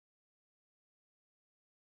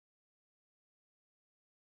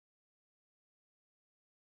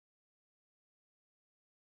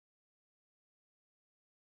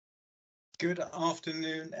Good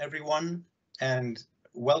afternoon, everyone, and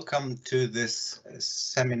welcome to this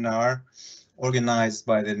seminar organized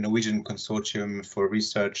by the Norwegian Consortium for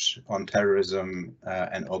Research on Terrorism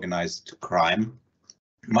and Organized Crime.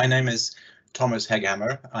 My name is Thomas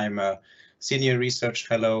Hegghammer. I'm a Senior Research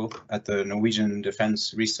Fellow at the Norwegian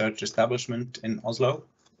Defence Research Establishment in Oslo,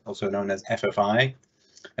 also known as FFI,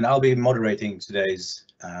 and I'll be moderating today's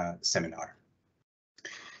seminar.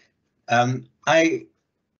 I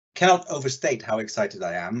cannot overstate how excited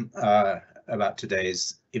I am about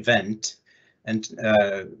today's event, and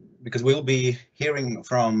because we'll be hearing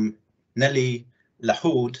from Nelly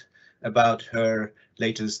Lahoud about her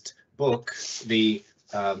latest book, the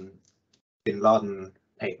Bin Laden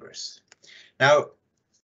Papers. Now,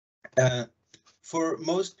 for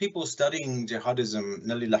most people studying jihadism,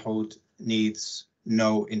 Nelly Lahoud needs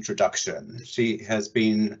no introduction. She has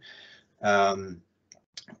been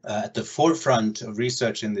at the forefront of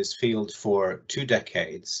research in this field for 2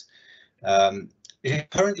 decades. She's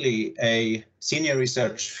currently a senior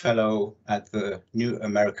research fellow at the New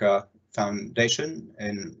America Foundation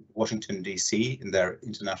in Washington, D.C. in their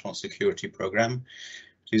international security program.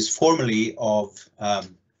 She's formerly of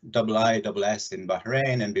IISS in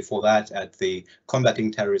Bahrain, and before that at the Combating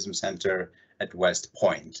Terrorism Center at West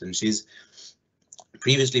Point. And she's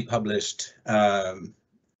previously published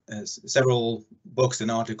several books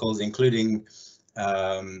and articles, including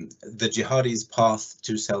The Jihadi's Path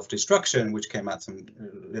to Self-Destruction, which came out a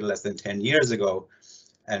little less than 10 years ago,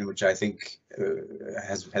 and which I think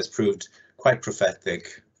has proved quite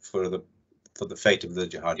prophetic for the fate of the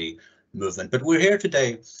jihadi movement. But we're here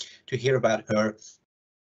today to hear about her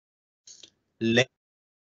the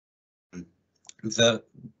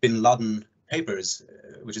Bin Laden Papers,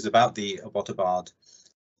 which is about the Abbottabad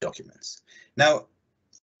documents. Now,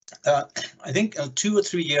 I think 2 or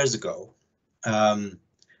 3 years ago, Nelly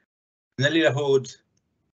Lahoud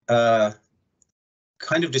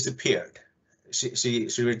kind of disappeared. She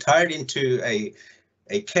retired into a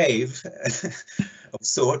cave of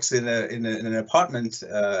sorts in an apartment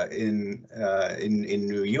in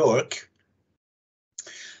New York,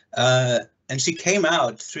 and she came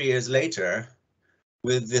out 3 years later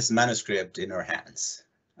with this manuscript in her hands.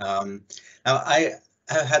 Now, I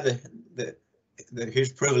have had the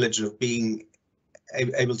huge privilege of being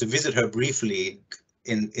able to visit her briefly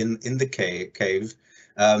in the cave,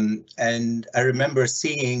 and I remember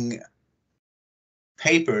seeing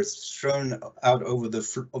papers thrown out over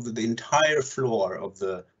the entire floor of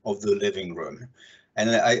the living room, and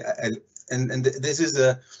and this is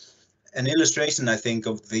an illustration, I think,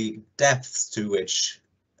 of the depths to which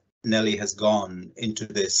Nelly has gone into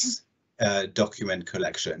this document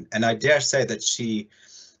collection, and I dare say that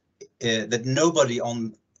that nobody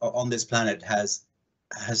on this planet has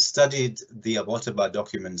studied the Abbottabad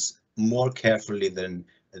documents more carefully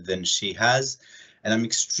than she has, and I'm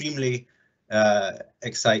extremely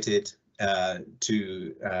excited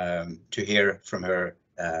to hear from her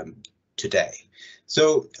today.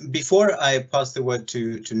 So before I pass the word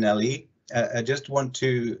to Nelly, I just want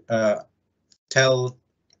to tell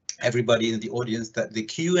everybody in the audience that the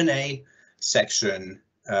Q&A section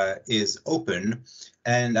is open,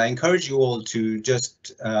 and I encourage you all to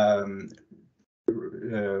just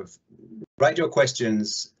write your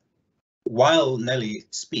questions while Nelly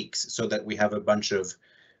speaks, so that we have a bunch of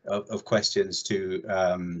questions to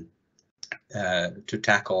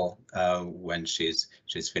tackle when she's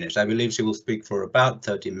finished. I believe she will speak for about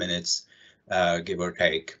 30 minutes, give or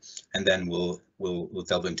take, and then we'll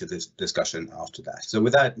delve into this discussion after that. So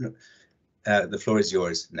with that, the floor is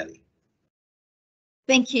yours, Nelly.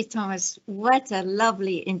 Thank you, Thomas. What a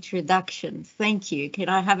lovely introduction. Thank you. Can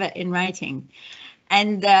I have it in writing?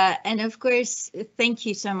 And of course, thank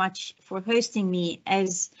you so much for hosting me.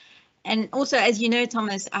 And also, as you know,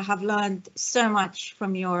 Thomas, I have learned so much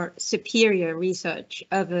from your superior research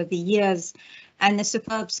over the years and the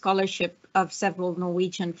superb scholarship of several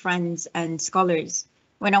Norwegian friends and scholars.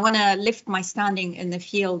 When I want to lift my standing in the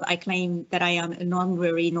field, I claim that I am an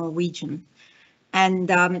honorary Norwegian.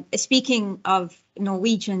 And speaking of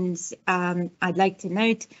Norwegians, I'd like to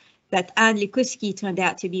note that Anne Likuski turned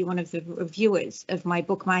out to be one of the reviewers of my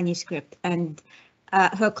book manuscript, and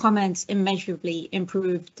her comments immeasurably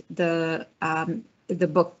improved the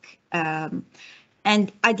book. And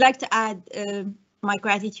I'd like to add my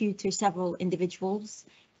gratitude to several individuals.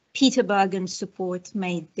 Peter Bergen's support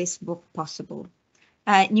made this book possible.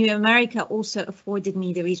 New America also afforded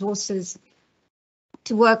me the resources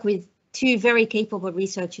to work with 2 very capable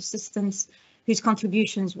research assistants whose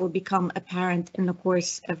contributions will become apparent in the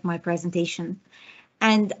course of my presentation.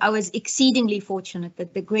 And I was exceedingly fortunate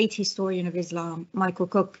that the great historian of Islam, Michael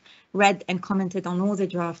Cook, read and commented on all the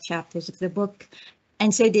draft chapters of the book.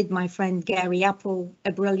 And so did my friend Gary Apple,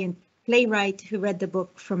 a brilliant playwright who read the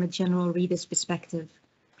book from a general reader's perspective.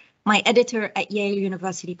 My editor at Yale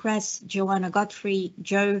University Press, Joanna Godfrey,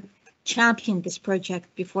 Joe, championed this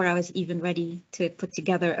project before I was even ready to put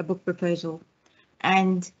together a book proposal.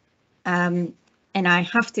 And I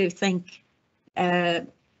have to thank, and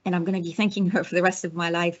I'm going to be thanking her for the rest of my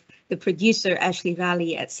life, the producer, Ashley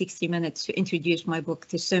Valley at 60 Minutes, who introduced my book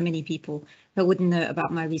to so many people who wouldn't know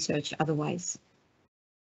about my research otherwise.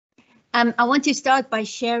 I want to start by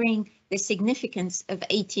sharing the significance of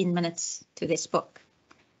 18 minutes to this book.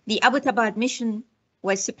 The Abbottabad mission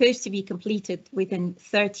was supposed to be completed within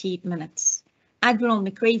 30 minutes. Admiral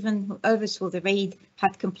McRaven, who oversaw the raid,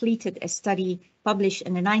 had completed a study published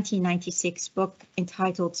in a 1996 book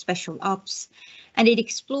entitled Special Ops, and it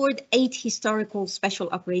explored 8 historical special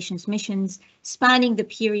operations missions spanning the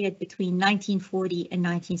period between 1940 and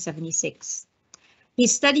 1976.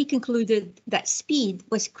 His study concluded that speed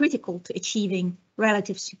was critical to achieving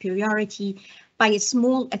relative superiority by a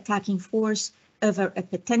small attacking force over a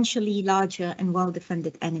potentially larger and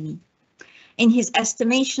well-defended enemy. In his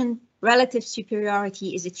estimation, relative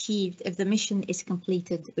superiority is achieved if the mission is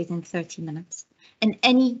completed within 30 minutes, and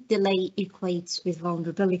any delay equates with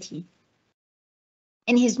vulnerability.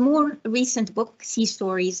 In his more recent book, Sea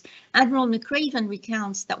Stories, Admiral McRaven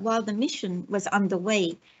recounts that while the mission was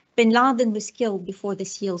underway, Bin Laden was killed before the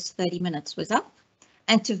SEAL's 30 minutes was up,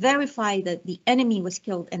 and to verify that the enemy was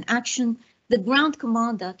killed in action, the ground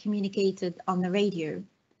commander communicated on the radio,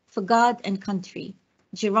 "For God and country,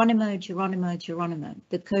 Geronimo, Geronimo, Geronimo,"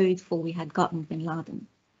 the code for we had gotten Bin Laden.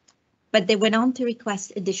 But they went on to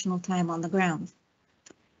request additional time on the ground.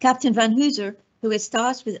 Captain Van Hooser, who was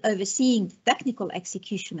tasked with overseeing the technical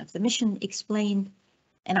execution of the mission, explained,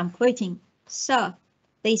 and I'm quoting, "Sir,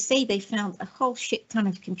 they say they found a whole shit ton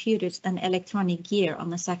of computers and electronic gear on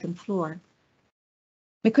the second floor."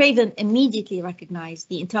 McRaven immediately recognized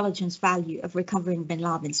the intelligence value of recovering Bin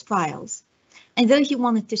Laden's files, and though he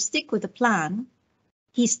wanted to stick with the plan,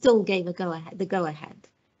 he still gave the go-ahead.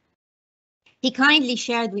 He kindly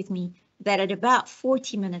shared with me that at about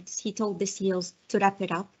 40 minutes, he told the SEALs to wrap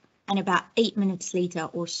it up, and about 8 minutes later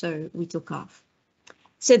or so, we took off.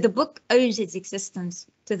 So the book owes its existence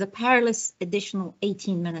to the perilous additional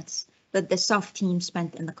 18 minutes that the SOF team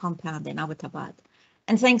spent in the compound in Abbottabad.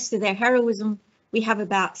 And thanks to their heroism, we have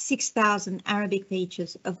about 6,000 Arabic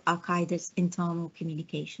pages of al-Qaeda's internal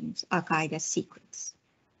communications, al-Qaeda's secrets.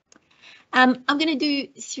 I'm going to do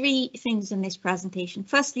 3 things in this presentation.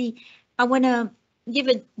 Firstly, I want to give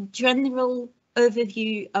a general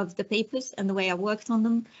overview of the papers and the way I worked on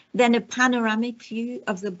them, then a panoramic view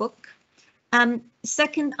of the book.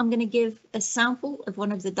 Second, I'm going to give a sample of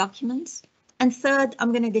one of the documents. And third,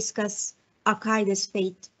 I'm going to discuss al-Qaeda's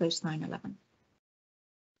fate post 9/11.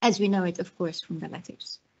 As we know it, of course, from the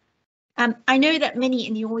letters. I know that many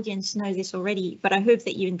in the audience know this already, but I hope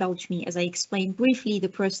that you indulge me as I explain briefly the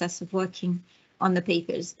process of working on the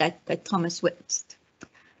papers that Thomas witnessed.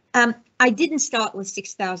 I didn't start with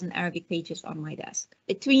 6,000 Arabic pages on my desk.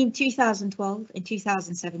 Between 2012 and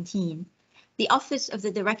 2017, the Office of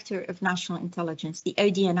the Director of National Intelligence, the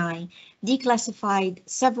ODNI, declassified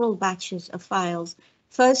several batches of files,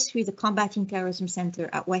 first through the Combating Terrorism Center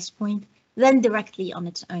at West Point, then directly on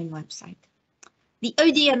its own website. The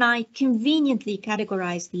ODNI conveniently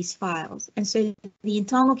categorized these files, and so the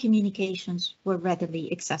internal communications were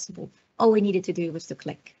readily accessible. All we needed to do was to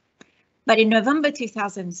click. But in November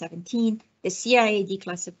 2017, the CIA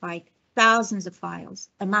declassified thousands of files,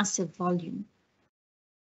 a massive volume.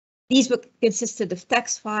 These consisted of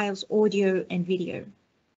text files, audio, and video.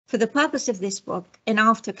 For the purpose of this book, and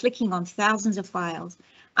after clicking on thousands of files,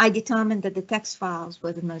 I determined that the text files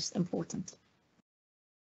were the most important.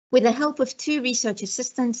 With the help of 2 research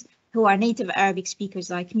assistants who are native Arabic speakers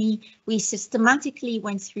like me, we systematically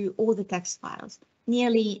went through all the text files,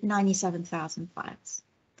 nearly 97,000 files.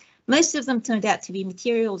 Most of them turned out to be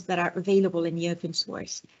materials that are available in the open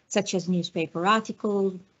source, such as newspaper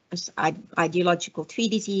articles, ideological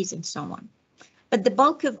treatises, and so on. But the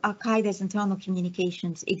bulk of al-Qaeda's internal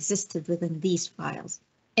communications existed within these files,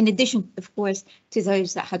 in addition, of course, to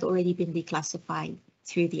those that had already been declassified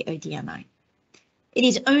through the ODNI. It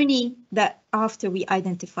is only that after we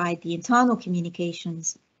identified the internal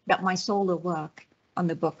communications that my solo work on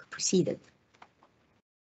the book proceeded.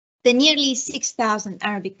 The nearly 6,000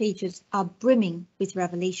 Arabic pages are brimming with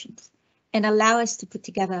revelations and allow us to put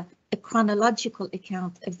together a chronological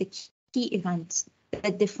account of the key events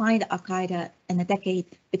that defined al-Qaeda in the decade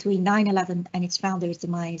between 9/11 and its founder's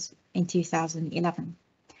demise in 2011.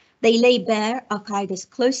 They lay bare al-Qaeda's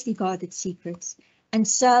closely guarded secrets and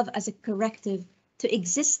serve as a corrective to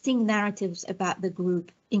existing narratives about the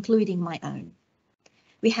group, including my own.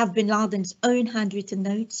 We have Bin Laden's own handwritten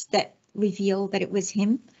notes that reveal that it was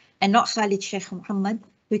him and not Khalid Sheikh Mohammed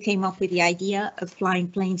who came up with the idea of flying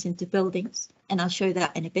planes into buildings, and I'll show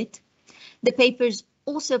that in a bit. The papers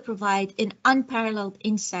also provide an unparalleled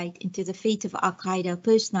insight into the fate of al-Qaeda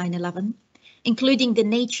post 9/11, including the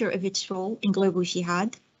nature of its role in global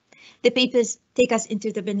jihad. The papers take us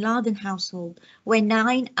into the Bin Laden household, where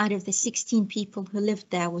 9 out of the 16 people who lived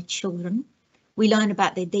there were children. We learn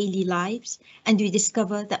about their daily lives, and we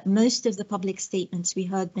discover that most of the public statements we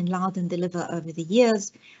heard Bin Laden deliver over the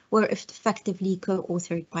years were effectively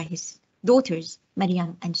co-authored by his daughters,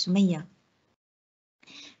 Maryam and Sumaya.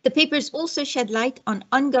 The papers also shed light on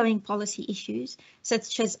ongoing policy issues,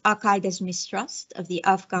 such as al-Qaeda's mistrust of the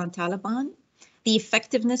Afghan Taliban, the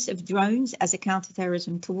effectiveness of drones as a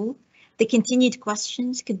counterterrorism tool, the continued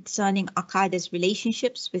questions concerning al-Qaeda's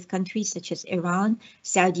relationships with countries such as Iran,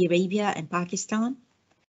 Saudi Arabia, and Pakistan.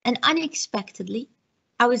 And unexpectedly,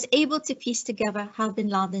 I was able to piece together how Bin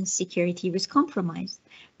Laden's security was compromised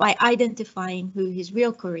by identifying who his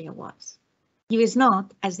real courier was. He was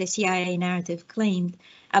not, as the CIA narrative claimed,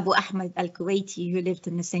 Abu Ahmed al-Kuwaiti, who lived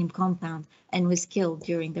in the same compound and was killed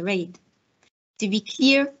during the raid. To be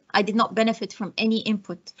clear, I did not benefit from any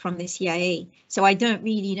input from the CIA, so I don't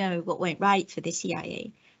really know what went right for the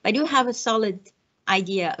CIA. But I do have a solid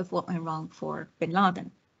idea of what went wrong for Bin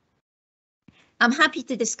Laden. I'm happy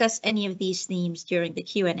to discuss any of these themes during the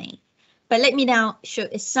Q&A, but let me now show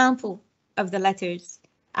a sample of the letters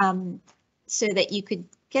so that you could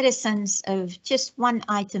get a sense of just one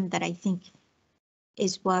item that I think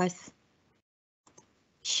is worth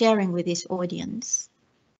sharing with this audience.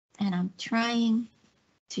 And I'm trying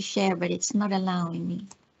to share, but it's not allowing me.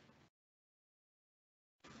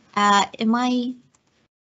 Are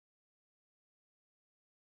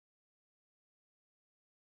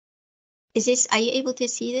you able to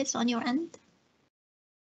see this on your end?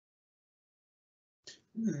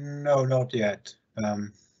 No, not yet.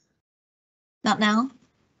 Not now?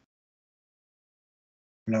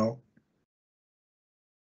 No.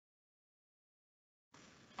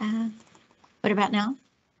 What about now?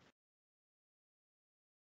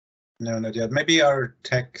 No, not yet. Maybe our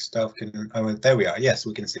tech stuff can. Oh, there we are. Yes,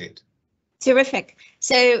 we can see it. Terrific.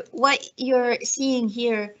 So what you're seeing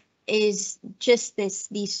here is just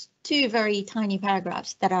these 2 very tiny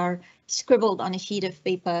paragraphs that are scribbled on a sheet of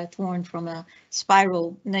paper torn from a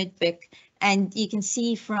spiral notebook, and you can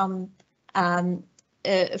see from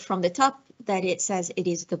the top that it says it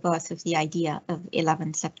is the birth of the idea of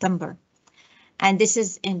 11 September. And this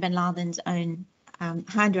is in Bin Laden's own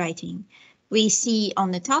handwriting. We see on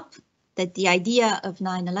the top that the idea of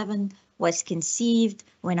 9/11 was conceived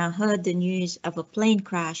when I heard the news of a plane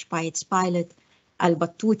crash by its pilot,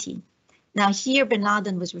 al-Battuti. Now here Bin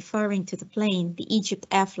Laden was referring to the plane, the Egypt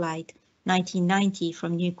Air Flight 1990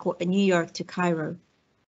 from New York to Cairo.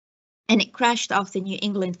 And it crashed off the New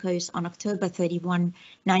England coast on October 31,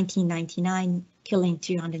 1999, killing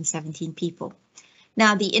 217 people.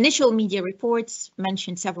 Now, the initial media reports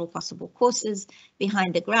mentioned several possible causes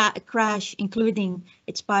behind the crash, including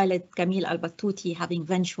its pilot, Kamil al-Battuti, having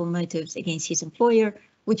vengeful motives against his employer,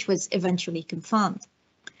 which was eventually confirmed.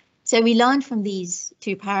 So we learned from these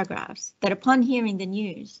 2 paragraphs that upon hearing the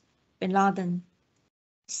news, Bin Laden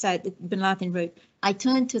wrote, "I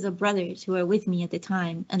turned to the brothers who were with me at the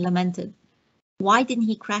time and lamented, why didn't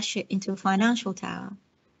he crash it into a financial tower?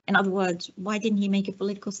 In other words, why didn't he make a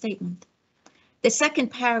political statement?" The second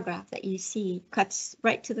paragraph that you see cuts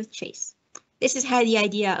right to the chase. This is how the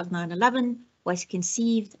idea of 9/11 was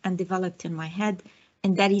conceived and developed in my head,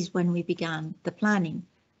 and that is when we began the planning.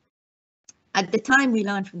 At the time, we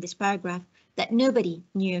learned from this paragraph that nobody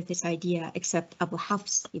knew of this idea except Abu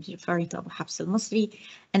Hafs, he was referring to Abu Hafs al-Musri,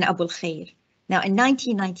 and Abu al-Khair. Now, in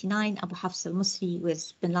 1999, Abu Hafs al-Musri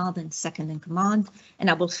was Bin Laden's second in command, and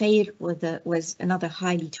Abu al-Khair was another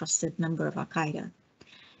highly trusted member of al-Qaeda.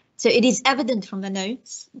 So it is evident from the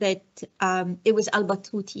notes that it was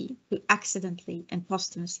al-Battuti who accidentally and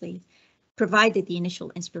posthumously provided the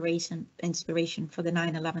initial inspiration for the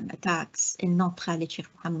 9/11 attacks, and not Khalid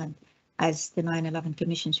Sheikh Mohammed, as the 9/11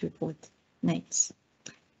 Commission's report notes.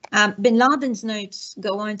 Bin Laden's notes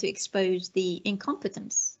go on to expose the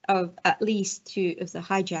incompetence of at least 2 of the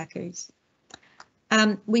hijackers.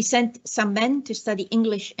 We sent some men to study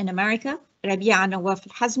English in America, Rabi'a Nawaf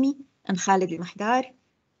al-Hazmi and Khalid al-Mahdar.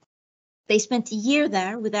 They spent a year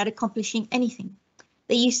there without accomplishing anything.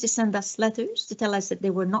 They used to send us letters to tell us that they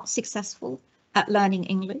were not successful at learning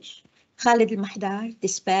English. Khalid al-Mahdar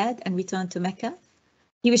despaired and returned to Mecca.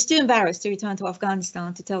 He was too embarrassed to return to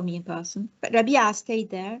Afghanistan to tell me in person, but Rabi'a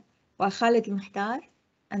stayed there while Khalid al-Mahdar,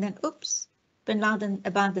 and then oops, Bin Laden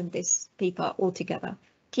abandoned this paper altogether.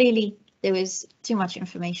 Clearly, there was too much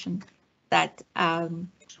information that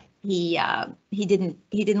he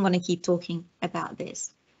didn't want to keep talking about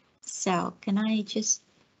this. So can I just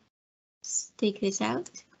take this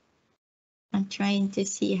out? I'm trying to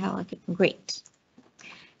see how I can. Great.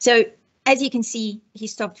 So as you can see, he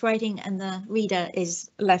stopped writing and the reader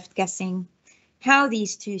is left guessing how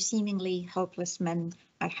these two seemingly helpless men,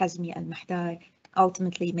 al-Hazmi and Mahdar,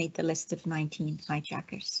 ultimately made the list of 19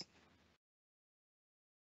 hijackers.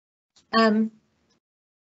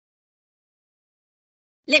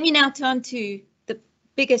 Let me now turn to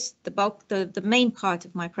the main part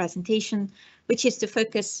of my presentation, which is to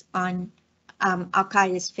focus on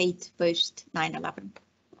al-Qaeda's fate post 9/11.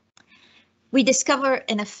 We discover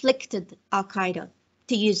an afflicted al-Qaeda,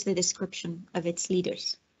 to use the description of its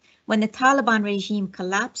leaders. When the Taliban regime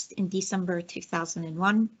collapsed in December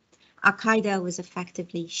 2001, al-Qaeda was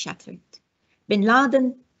effectively shattered. Bin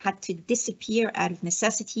Laden had to disappear out of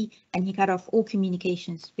necessity, and he cut off all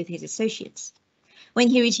communications with his associates. When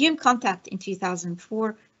he resumed contact in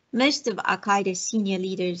 2004, most of al-Qaeda's senior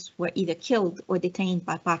leaders were either killed or detained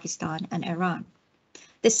by Pakistan and Iran.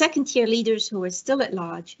 The second-tier leaders who were still at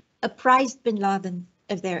large apprised Bin Laden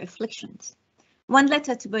of their afflictions. One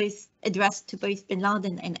letter addressed to both Bin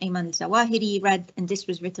Laden and Ayman al-Zawahiri read, and this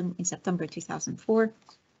was written in September 2004,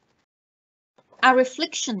 "Our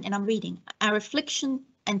affliction," and I'm reading, "our affliction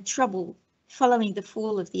and trouble following the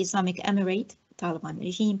fall of the Islamic Emirate, Taliban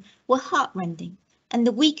regime, were heartrending, and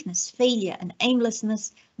the weakness, failure, and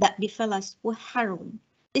aimlessness that befell us were harrowing.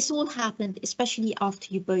 This all happened especially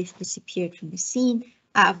after you both disappeared from the scene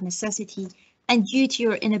out of necessity and due to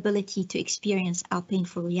your inability to experience our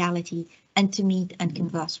painful reality and to meet and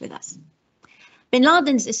converse with us." Bin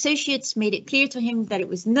Laden's associates made it clear to him that it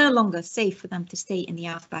was no longer safe for them to stay in the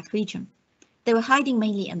outback region. They were hiding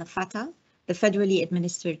mainly in the FATA, the federally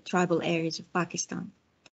administered tribal areas of Pakistan.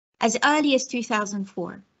 As early as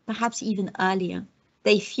 2004, perhaps even earlier,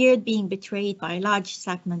 they feared being betrayed by a large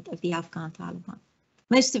segment of the Afghan Taliban,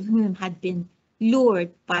 most of whom had been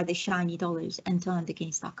lured by the shiny dollars and turned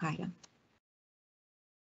against al-Qaeda.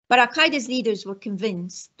 But al-Qaeda's leaders were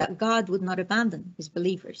convinced that God would not abandon his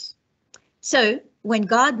believers. So, when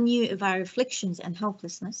God knew of our afflictions and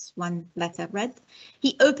helplessness, one letter read,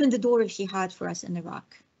 he opened the door of jihad for us in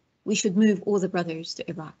Iraq. We should move all the brothers to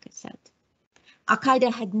Iraq, it said.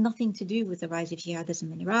 Al-Qaeda had nothing to do with the rise of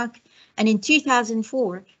jihadism in Iraq, and in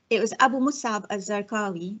 2004, it was Abu Musab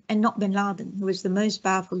al-Zarqawi and not Bin Laden who was the most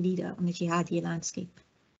powerful leader on the jihadi landscape.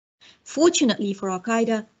 Fortunately for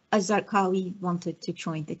al-Qaeda, al-Zarqawi wanted to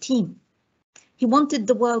join the team. He wanted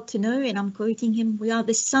the world to know, and I'm quoting him, "We are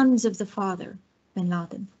the sons of the father, Bin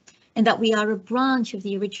Laden, and that we are a branch of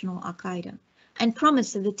the original al-Qaeda, and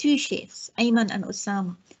promised that the two sheikhs, Ayman and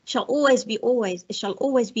Osama, shall always be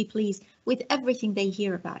pleased with everything they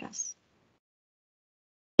hear about us."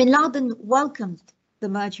 Bin Laden welcomed the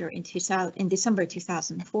merger in December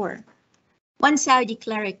 2004. One Saudi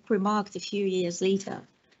cleric remarked a few years later,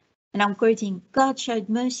 and I'm quoting, "God showed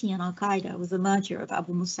mercy on al-Qaeda with the merger of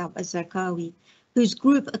Abu Musab al-Zarqawi, whose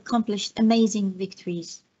group accomplished amazing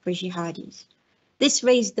victories for jihadis. This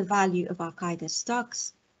raised the value of al-Qaeda's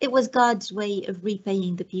stocks. It was God's way of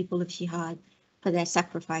repaying the people of jihad for their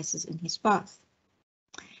sacrifices in his path."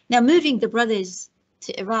 Now, moving the brothers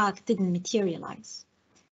to Iraq didn't materialize.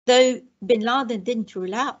 Though Bin Laden didn't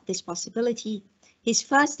rule out this possibility, his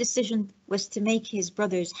first decision was to make his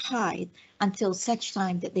brothers hide until such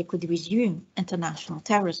time that they could resume international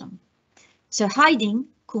terrorism. So hiding,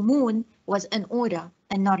 kumun, was an order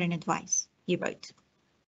and not an advice, he wrote.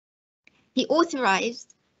 He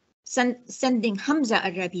authorized sending Hamza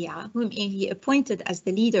al-Rabi'a, whom he appointed as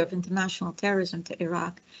the leader of international terrorism, to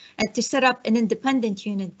Iraq, and to set up an independent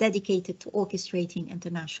unit dedicated to orchestrating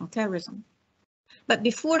international terrorism. But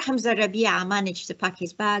before Hamza al-Rabi'a managed to pack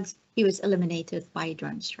his bags, he was eliminated by a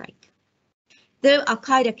drone strike. Though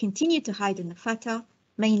al-Qaeda continued to hide in the FATA,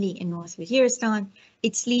 mainly in North Waziristan,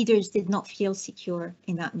 its leaders did not feel secure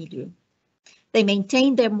in that milieu. They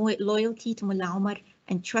maintained their loyalty to Mullah Omar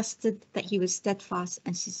and trusted that he was steadfast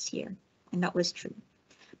and sincere, and that was true.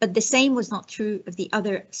 But the same was not true of the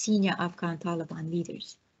other senior Afghan Taliban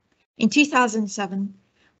leaders. In 2007,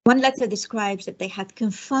 one letter describes that they had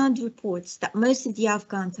confirmed reports that most of the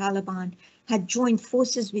Afghan Taliban had joined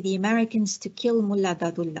forces with the Americans to kill Mullah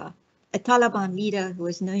Dadullah, a Taliban leader who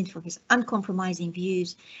was known for his uncompromising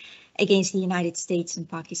views against the United States and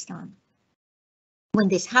Pakistan. When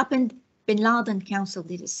this happened, Bin Laden counseled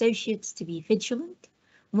his associates to be vigilant,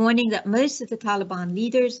 warning that most of the Taliban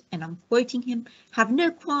leaders, and I'm quoting him, have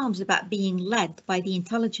no qualms about being led by the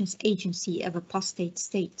intelligence agency of apostate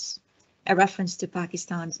states, a reference to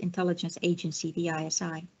Pakistan's intelligence agency, the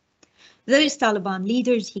ISI. Those Taliban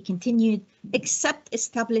leaders, he continued, accept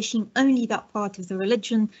establishing only that part of the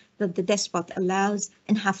religion that the despot allows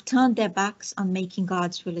and have turned their backs on making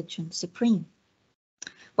God's religion supreme.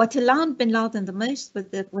 What alarmed Bin Laden the most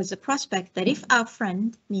was the prospect that if our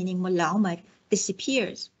friend, meaning Mullah Omar,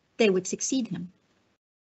 disappears, they would succeed him.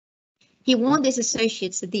 He warned his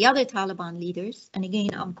associates that the other Taliban leaders, and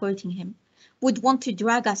again I'm quoting him, would want to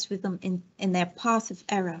drag us with them in their path of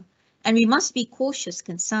error, and we must be cautious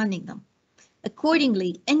concerning them.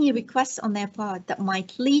 Accordingly, any requests on their part that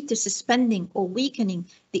might lead to suspending or weakening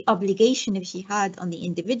the obligation of jihad on the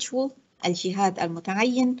individual, al-jihad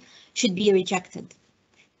al-muta'ayyin, should be rejected.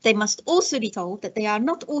 They must also be told that they are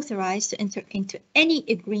not authorized to enter into any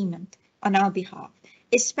agreement on our behalf,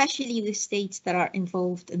 especially with states that are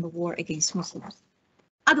involved in the war against Muslims.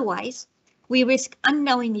 Otherwise, we risk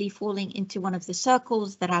unknowingly falling into one of the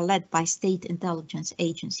circles that are led by state intelligence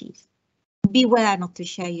agencies. Beware not to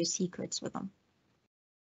share your secrets with them.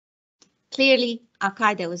 Clearly,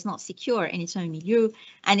 al-Qaeda was not secure in its own milieu,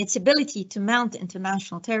 and its ability to mount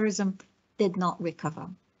international terrorism did not recover.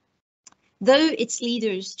 Though its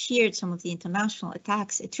leaders cheered some of the international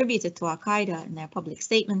attacks attributed to al-Qaeda in their public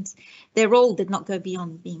statements, their role did not go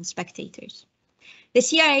beyond being spectators. The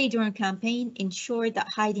CIA drone campaign ensured that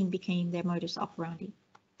hiding became their modus operandi.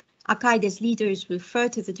 Al-Qaeda's leaders refer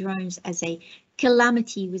to the drones as a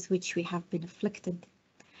calamity with which we have been afflicted.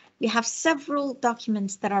 We have several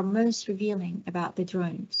documents that are most revealing about the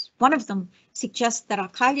drones. One of them suggests that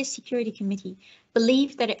Al-Qaeda's Security Committee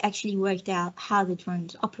believed that it actually worked out how the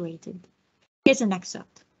drones operated. Here's an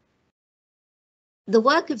excerpt. The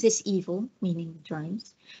work of this evil, meaning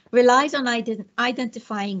drones, relies on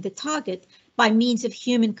identifying the target by means of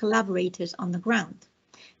human collaborators on the ground.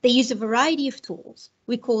 They use a variety of tools.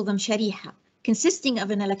 We call them shariha, consisting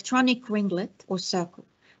of an electronic ringlet or circle.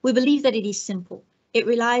 We believe that it is simple. It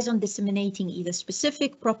relies on disseminating either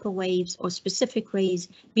specific proper waves or specific rays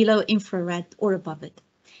below infrared or above it.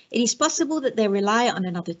 It is possible that they rely on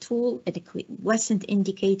another tool, a quiescent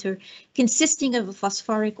indicator, consisting of a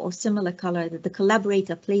phosphoric or similar color that the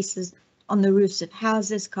collaborator places on the roofs of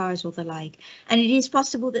houses, cars, or the like, and it is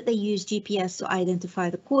possible that they use GPS to identify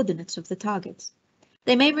the coordinates of the targets.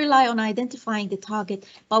 They may rely on identifying the target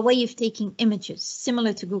by way of taking images,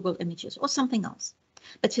 similar to Google Images, or something else.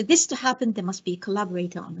 But for this to happen, there must be a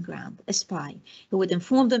collaborator on the ground, a spy, who would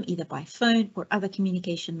inform them either by phone or other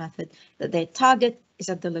communication method that their target is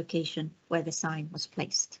at the location where the sign was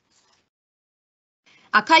placed.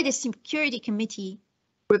 Al-Qaeda's Security Committee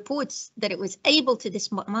reports that it was able to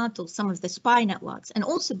dismantle some of the spy networks and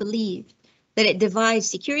also believed that it devised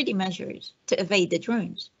security measures to evade the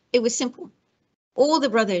drones. It was simple. All the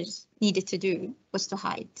brothers needed to do was to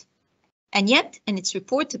hide. And yet, in its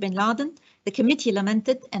report to Bin Laden, the committee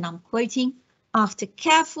lamented, and I'm quoting, "After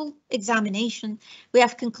careful examination, we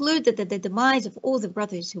have concluded that the demise of all the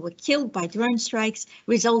brothers who were killed by drone strikes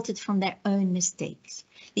resulted from their own mistakes.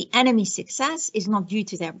 The enemy's success is not due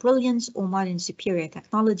to their brilliance or modern superior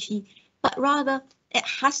technology, but rather it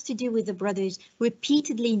has to do with the brothers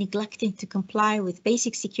repeatedly neglecting to comply with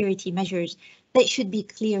basic security measures that should be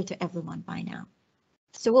clear to everyone by now."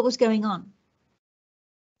 So what was going on?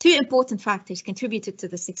 Two important factors contributed to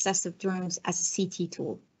the success of drones as a CT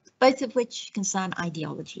tool, both of which concern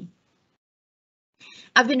ideology.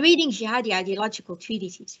 I've been reading jihadi ideological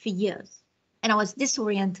treatises for years, and I was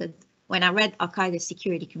disoriented when I read al-Qaeda's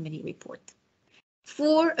Security Committee report.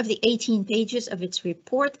 4 of the 18 pages of its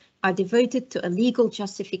report are devoted to a legal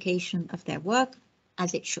justification of their work,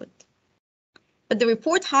 as it should. But the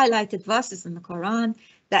report highlighted verses in the Quran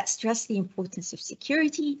that stress the importance of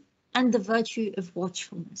security and the virtue of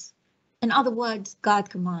watchfulness. In other words, God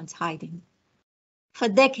commands hiding. For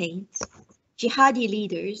decades, jihadi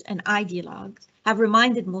leaders and ideologues have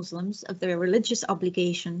reminded Muslims of their religious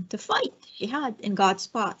obligation to fight jihad in God's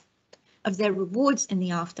path, of their rewards in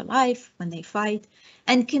the afterlife when they fight,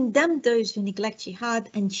 and condemned those who neglect jihad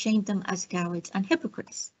and shamed them as cowards and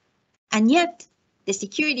hypocrites. And yet, the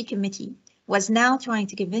Security Committee was now trying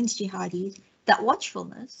to convince jihadis that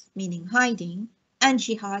watchfulness, meaning hiding, and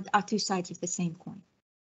jihad are two sides of the same coin.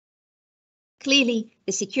 Clearly,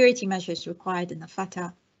 the security measures required in the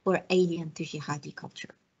Fatah were alien to jihadi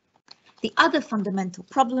culture. The other fundamental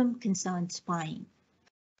problem concerned spying.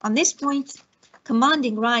 On this point,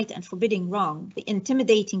 Commanding Right and Forbidding Wrong, the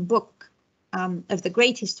intimidating book of the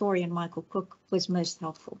great historian Michael Cook, was most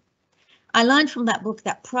helpful. I learned from that book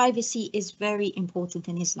that privacy is very important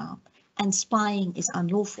in Islam and spying is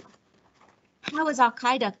unlawful. How was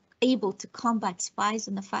al-Qaeda able to combat spies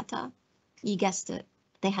in the Fatah? You guessed it,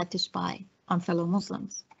 they had to spy on fellow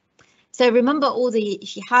Muslims. So remember all the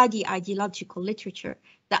jihadi ideological literature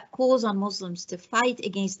that calls on Muslims to fight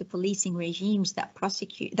against the policing regimes that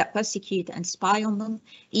persecute and spy on them,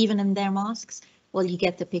 even in their mosques? Well, you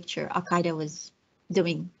get the picture. Al-Qaeda was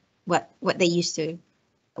doing what they used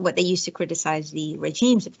to criticize the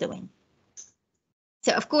regimes of doing.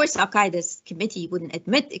 So of course, Al-Qaeda's committee wouldn't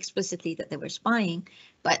admit explicitly that they were spying,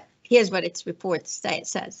 but here's what its report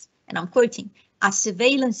says, and I'm quoting, "Our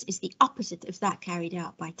surveillance is the opposite of that carried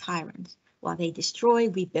out by tyrants. While they destroy,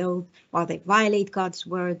 we build. While they violate God's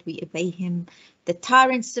word, we obey him. The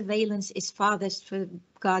tyrant's surveillance is farthest from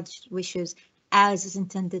God's wishes, as is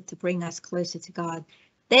intended to bring us closer to God.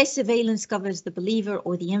 Their surveillance covers the believer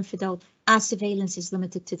or the infidel. Our surveillance is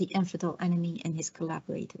limited to the infidel enemy and his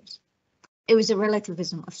collaborators." It was a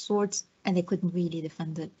relativism of sorts, and they couldn't really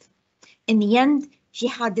defend it. In the end,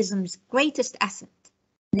 jihadism's greatest asset,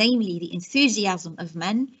 namely the enthusiasm of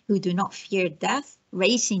men who do not fear death,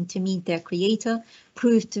 racing to meet their creator,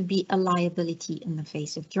 proved to be a liability in the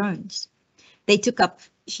face of drones. They took up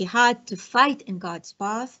jihad to fight in God's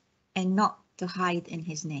path and not to hide in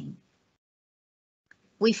his name.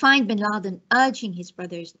 We find Bin Laden urging his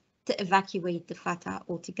brothers to evacuate the Fatah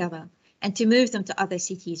altogether and to move them to other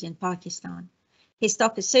cities in Pakistan. His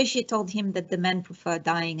top associate told him that the men prefer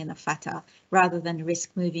dying in the Fatah rather than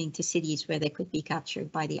risk moving to cities where they could be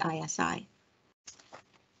captured by the ISI.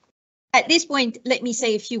 At this point, let me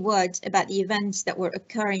say a few words about the events that were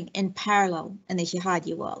occurring in parallel in the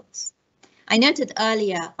jihadi worlds. I noted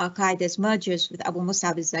earlier al-Qaeda's mergers with Abu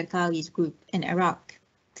Musab al-Zarqawi's group in Iraq.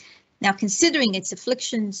 Now, considering its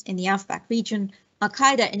afflictions in the Afbaq region,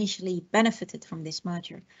 al-Qaeda initially benefited from this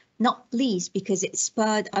merger, not least because it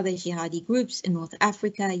spurred other jihadi groups in North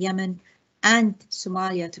Africa, Yemen, and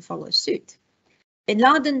Somalia to follow suit. Bin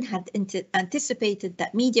Laden had anticipated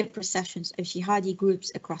that media processions of jihadi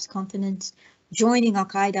groups across continents, joining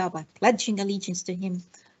al-Qaeda by pledging allegiance to him,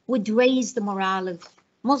 would raise the morale of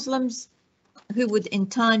Muslims, who would in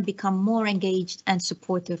turn become more engaged and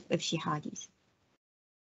supportive of jihadis.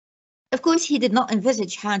 Of course, he did not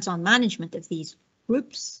envisage hands-on management of these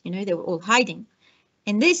groups. They were all hiding.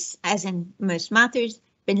 In this, as in most matters,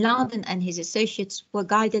 Bin Laden and his associates were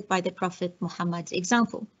guided by the Prophet Muhammad's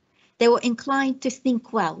example. They were inclined to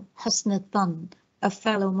think well, husn al-dhann, of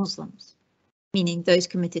fellow Muslims, meaning those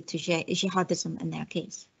committed to jihadism in their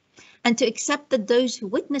case, and to accept that those who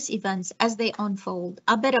witness events as they unfold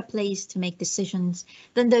are better placed to make decisions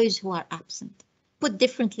than those who are absent. Put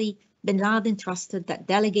differently, Bin Laden trusted that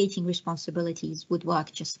delegating responsibilities would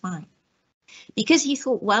work just fine. Because he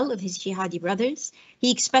thought well of his jihadi brothers, he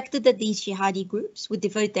expected that these jihadi groups would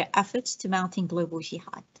devote their efforts to mounting global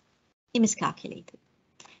jihad. He miscalculated.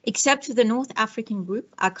 Except for the North African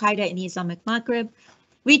group, al-Qaeda in the Islamic Maghreb,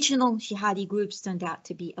 regional jihadi groups turned out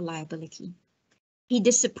to be a liability. He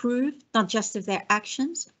disapproved not just of their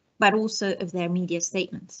actions, but also of their media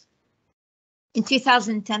statements. In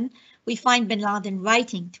 2010, we find Bin Laden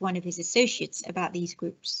writing to one of his associates about these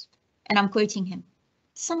groups, and I'm quoting him.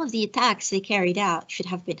 "Some of the attacks they carried out should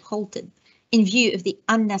have been halted in view of the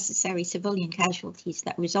unnecessary civilian casualties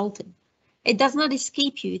that resulted. It does not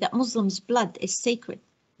escape you that Muslims' blood is sacred,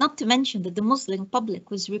 not to mention that the Muslim public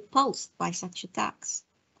was repulsed by such attacks.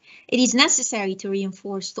 It is necessary to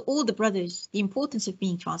reinforce to all the brothers the importance of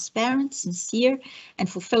being transparent, sincere, and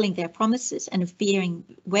fulfilling their promises, and of being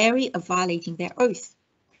wary of violating their oath.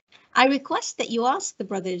 I request that you ask the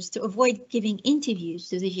brothers to avoid giving interviews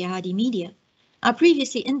to the jihadi media. I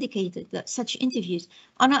previously indicated that such interviews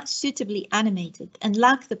are not suitably animated and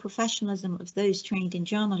lack the professionalism of those trained in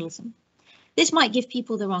journalism. This might give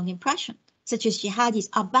people the wrong impression, such as jihadis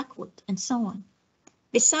are backward and so on.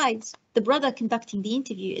 Besides, the brother conducting the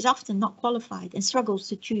interview is often not qualified and struggles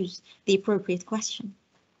to choose the appropriate question."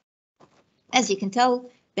 As you can tell,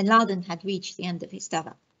 Bin Laden had reached the end of his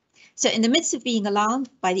tether. So in the midst of being alarmed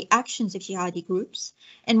by the actions of jihadi groups,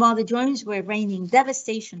 and while the drones were raining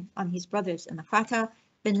devastation on his brothers in the Fatah,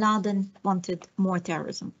 Bin Laden wanted more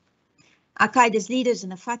terrorism. Al-Qaeda's leaders in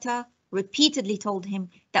the Fatah repeatedly told him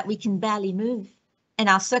that we can barely move, and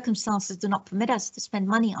our circumstances do not permit us to spend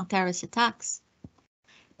money on terrorist attacks.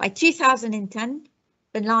 By 2010,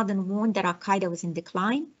 Bin Laden warned that al-Qaeda was in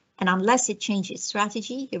decline, and unless it changed its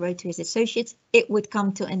strategy, he wrote to his associates, it would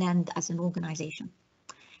come to an end as an organization.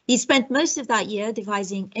 He spent most of that year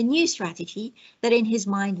devising a new strategy that in his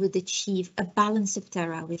mind would achieve a balance of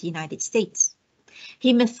terror with the United States.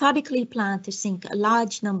 He methodically planned to sink a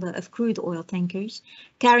large number of crude oil tankers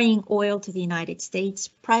carrying oil to the United States,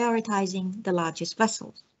 prioritizing the largest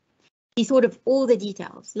vessels. He thought of all the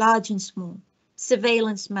details, large and small,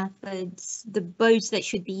 surveillance methods, the boats that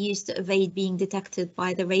should be used to evade being detected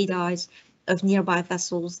by the radars of nearby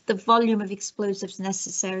vessels, the volume of explosives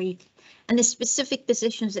necessary, and the specific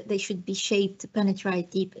positions that they should be shaped to penetrate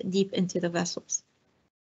deep into the vessels.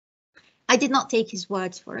 I did not take his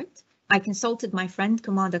words for it. I consulted my friend,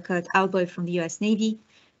 Commander Kurt Albo from the US Navy,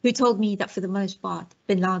 who told me that for the most part,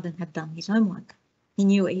 Bin Laden had done his homework. He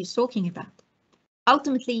knew what he was talking about.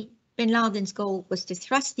 Ultimately, Bin Laden's goal was to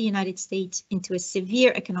thrust the United States into a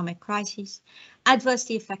severe economic crisis,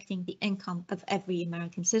 adversely affecting the income of every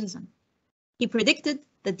American citizen. He predicted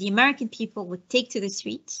that the American people would take to the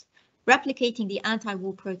streets, replicating the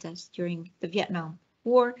anti-war protests during the Vietnam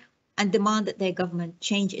War, and demand that their government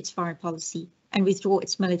change its foreign policy and withdraw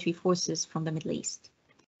its military forces from the Middle East.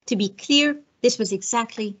 To be clear, this was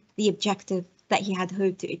exactly the objective that he had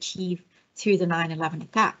hoped to achieve through the 9/11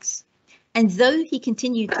 attacks. And though he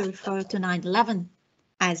continued to refer to 9/11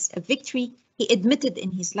 as a victory, he admitted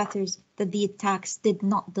in his letters that the attacks did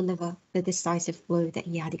not deliver the decisive blow that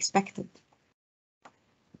he had expected.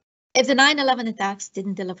 If the 9/11 attacks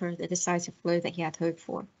didn't deliver the decisive blow that he had hoped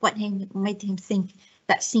for, what made him think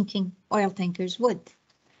that sinking oil tankers would?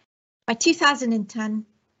 By 2010,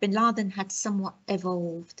 Bin Laden had somewhat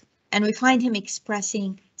evolved, and we find him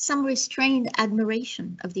expressing some restrained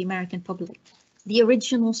admiration of the American public, the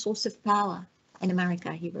original source of power in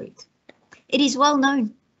America, he wrote. It is well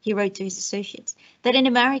known, he wrote to his associates, that in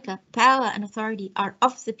America, power and authority are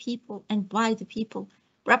of the people and by the people,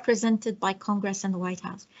 represented by Congress and the White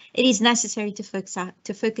House. It is necessary to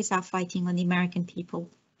focus our fighting on the American people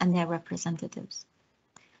and their representatives.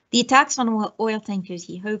 The attacks on oil tankers,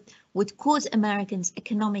 he hoped, would cause Americans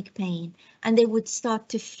economic pain, and they would start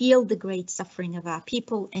to feel the great suffering of our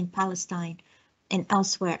people in Palestine and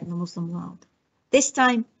elsewhere in the Muslim world. This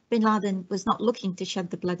time, Bin Laden was not looking to shed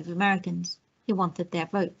the blood of Americans. He wanted their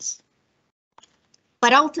votes.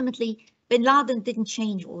 But ultimately, Bin Laden didn't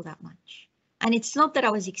change all that much. And it's not that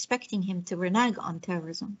I was expecting him to renege on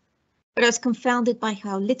terrorism, but I was confounded by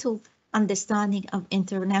how little understanding of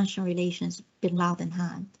international relations Bin Laden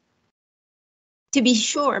had. To be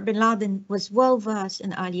sure, Bin Laden was well versed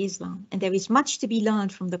in early Islam, and there is much to be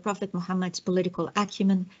learned from the Prophet Muhammad's political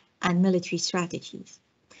acumen and military strategies.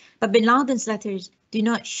 But Bin Laden's letters do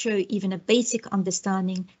not show even a basic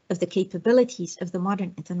understanding of the capabilities of the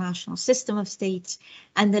modern international system of states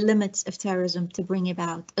and the limits of terrorism to bring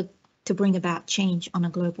about change on a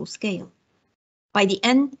global scale. By the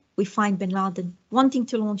end, we find Bin Laden wanting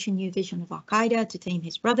to launch a new vision of al-Qaeda to tame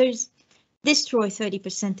his brothers, destroy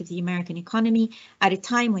 30% of the American economy at a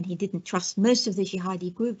time when he didn't trust most of the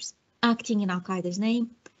jihadi groups acting in al-Qaeda's name,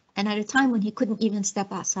 and at a time when he couldn't even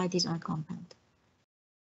step outside his own compound.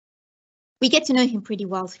 We get to know him pretty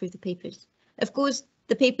well through the papers. Of course,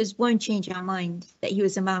 the papers won't change our mind that he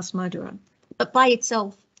was a mass murderer, but by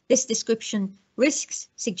itself, this description risks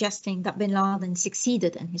suggesting that Bin Laden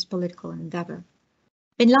succeeded in his political endeavor.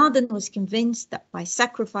 Bin Laden was convinced that by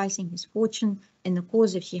sacrificing his fortune in the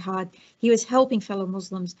cause of jihad, he was helping fellow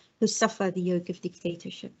Muslims who suffer the yoke of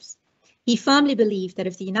dictatorships. He firmly believed that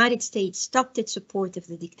if the United States stopped its support of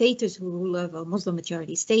the dictators who rule over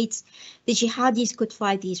Muslim-majority states, the jihadis could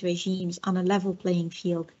fight these regimes on a level playing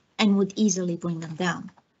field and would easily bring them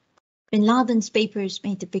down. Bin Laden's papers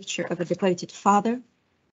paint a picture of a devoted father,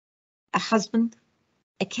 a husband,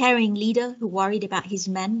 a caring leader who worried about his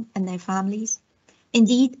men and their families.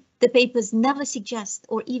 Indeed, the papers never suggest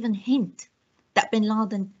or even hint that Bin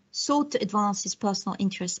Laden sought to advance his personal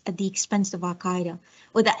interests at the expense of al-Qaeda,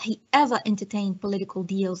 or that he ever entertained political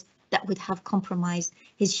deals that would have compromised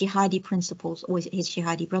his jihadi principles or his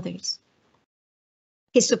jihadi brothers.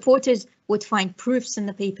 His supporters would find proofs in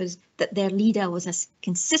the papers that their leader was as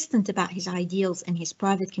consistent about his ideals in his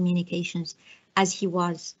private communications as he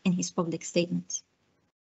was in his public statements.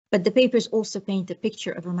 But the papers also paint a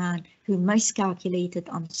picture of a man who miscalculated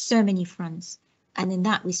on so many fronts, and in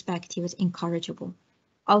that respect, he was incorrigible.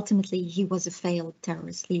 Ultimately, he was a failed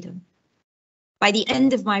terrorist leader. By the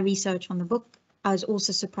end of my research on the book, I was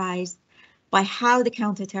also surprised by how the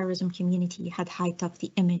counterterrorism community had hyped up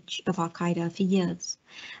the image of al-Qaeda for years,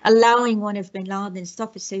 allowing one of Bin Laden's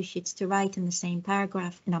top associates to write in the same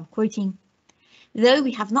paragraph, and I'm quoting, "Though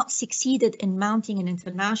we have not succeeded in mounting an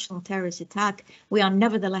international terrorist attack, we are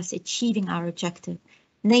nevertheless achieving our objective,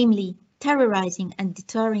 namely terrorizing and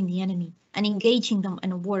deterring the enemy and engaging them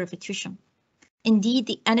in a war of attrition. Indeed,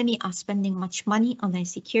 the enemy are spending much money on their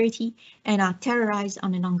security and are terrorized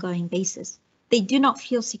on an ongoing basis. They do not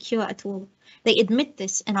feel secure at all. They admit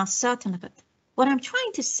this and are certain of it. What I'm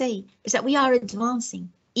trying to say is that we are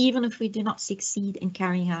advancing, even if we do not succeed in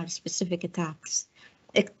carrying out specific attack,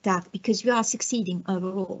 because we are succeeding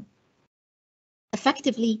overall.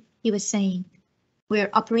 Effectively, he was saying, we're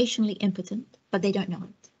operationally impotent, but they don't know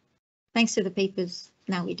it. Thanks to the papers,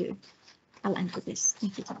 now we do. I'll end with this.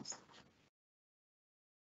 Thank you, Thomas.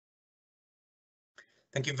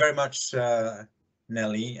 Thank you very much,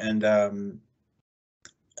 Nelly. And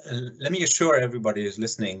let me assure everybody who's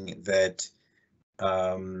listening that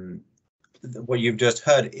what you've just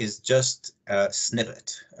heard is just a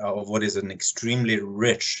snippet of what is an extremely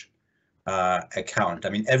rich account. I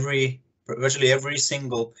mean, virtually every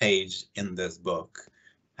single page in this book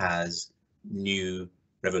has new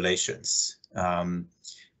revelations.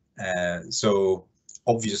 So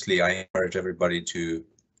obviously, I encourage everybody to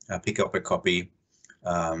pick up a copy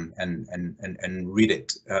and read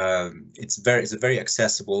it. It's a very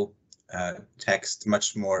accessible text,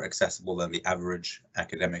 much more accessible than the average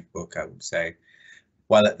academic book, I would say,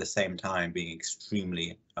 while at the same time being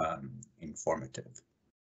extremely informative.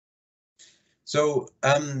 So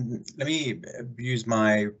let me use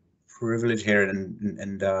my privilege here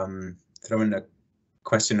and throw in a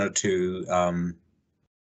question or two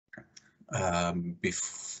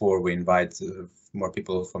before we invite more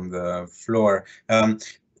people from the floor.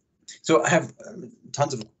 So I have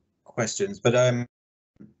tons of questions, but I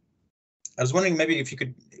was wondering maybe if you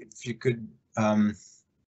could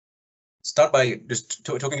start by just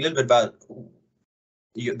talking a little bit about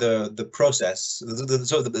the process,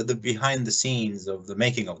 the behind the scenes of the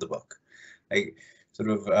making of the book. I sort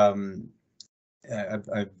of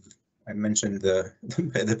I mentioned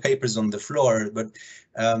the papers on the floor, but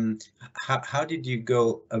how did you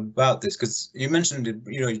go about this? Because you mentioned it,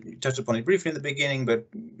 you touched upon it briefly in the beginning, but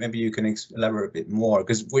maybe you can elaborate a bit more.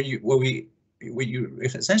 Because what you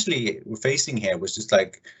essentially were facing here was just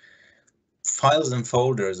like files and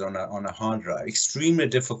folders on a hard drive, extremely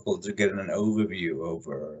difficult to get an overview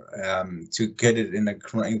over, to get it in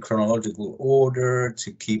chronological order,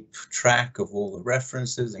 to keep track of all the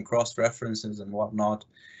references and cross references and whatnot.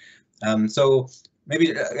 So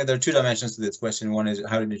maybe there are two dimensions to this question. One is,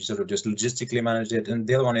 how did you sort of just logistically manage it? And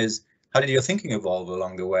the other one is, how did your thinking evolve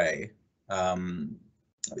along the way?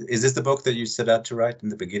 Is this the book that you set out to write in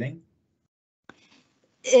the beginning?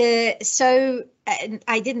 So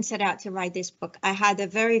I didn't set out to write this book. I had a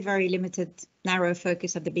very, very limited, narrow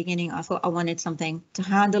focus at the beginning. I thought I wanted something to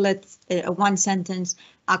handle it. One sentence,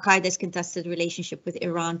 al-Qaeda's contested relationship with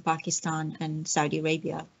Iran, Pakistan, and Saudi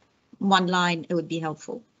Arabia. One line, it would be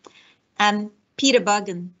helpful. Peter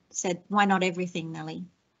Bergen said, why not everything, Nelly?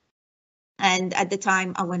 And at the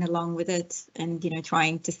time, I went along with it and,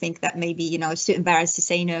 trying to think that maybe, I was too embarrassed to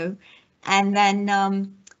say no. And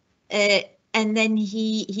then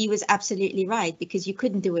he was absolutely right, because you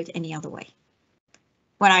couldn't do it any other way.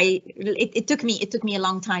 When it took me a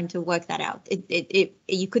long time to work that out.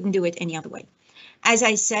 You couldn't do it any other way. As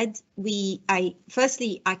I said,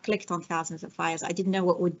 firstly, I clicked on thousands of files. I didn't know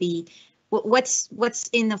what would be, what's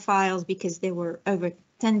in the files, because there were over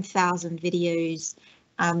 10,000 videos,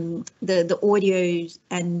 the audios,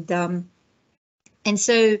 and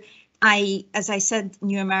so as I said,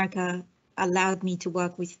 New America allowed me to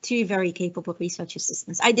work with two very capable research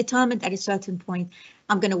assistants. I determined at a certain point,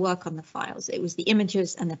 I'm going to work on the files. It was the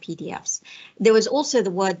images and the PDFs. There was also the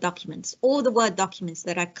Word documents. All the Word documents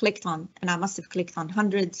that I clicked on, and I must have clicked on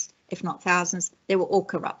hundreds, if not thousands, they were all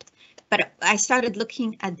corrupt. But I started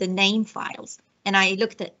looking at the name files, and I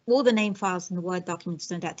looked at all the name files, and the Word documents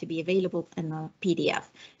turned out to be available in the PDF.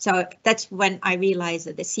 So that's when I realized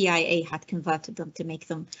that the CIA had converted them to make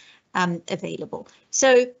them available.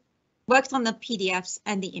 So worked on the PDFs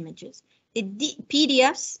and the images. The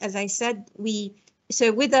PDFs, as I said,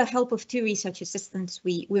 so with the help of two research assistants,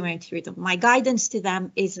 we went through them. My guidance to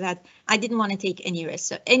them is that I didn't want to take any risks.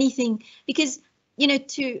 So anything, because,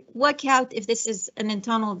 to work out if this is an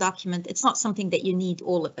internal document, it's not something that you need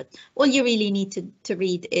all of it. All you really need to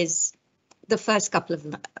read is the first couple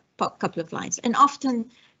of lines. And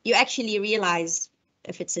often you actually realize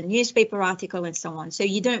if it's a newspaper article and so on. So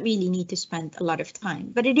you don't really need to spend a lot of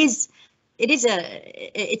time, but it's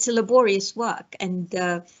a laborious work.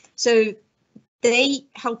 And so they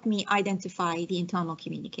helped me identify the internal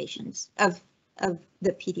communications of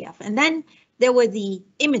the PDF. And then there were the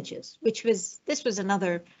images, this was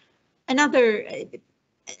another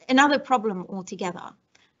problem altogether.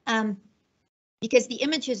 Because the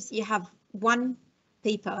images, you have one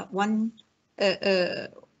paper, one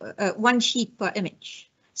sheet per image.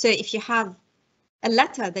 So if you have a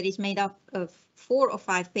letter that is made up of 4 or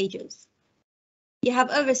 5 pages, You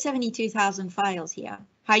have over 72,000 files here.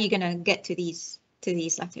 How are you going to get to these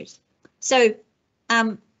letters? So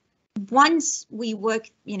once we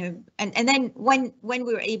worked, you know, and then when we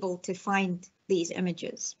were able to find these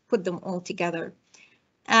images, put them all together,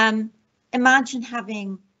 imagine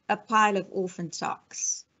having a pile of orphan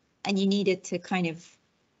socks and you needed to kind of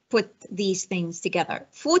put these things together.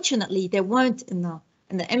 Fortunately, there weren't in the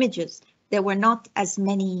images, there were not as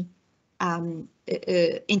many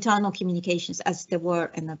internal communications as there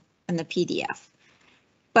were in the PDF.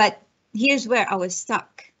 But here's where I was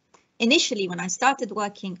stuck. Initially, when I started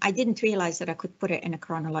working, I didn't realize that I could put it in a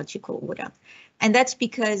chronological order. And that's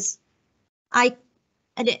because I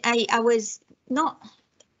was not,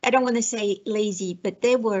 I don't want to say lazy, but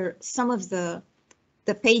there were some of the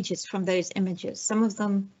pages from those images. Some of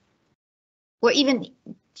them were even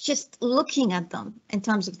just looking at them in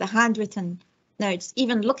terms of the handwritten notes,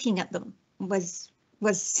 even looking at them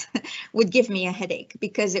would give me a headache,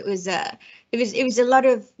 because it was a lot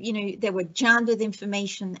of, you know, they were jammed with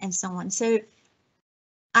information and so on. So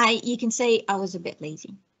you can say I was a bit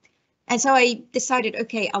lazy. And so I decided,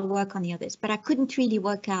 okay, I'll work on the others, but I couldn't really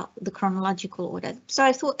work out the chronological order. So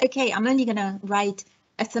I thought, okay, I'm only going to write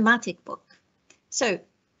a thematic book. So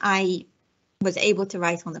I was able to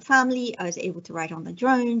write on the family, I was able to write on the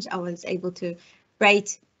drones, I was able to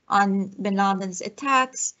write on Bin Laden's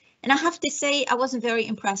attacks. And I have to say, I wasn't very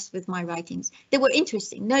impressed with my writings. They were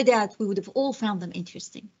interesting. No doubt we would have all found them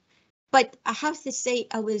interesting. But I have to say,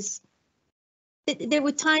 there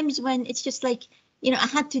were times when it's just like, you know, I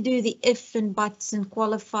had to do the if and buts and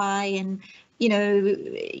qualify and, you know,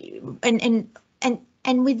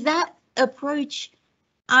 and with that approach,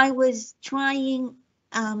 I was trying,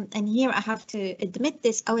 and here I have to admit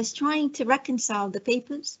this, I was trying to reconcile the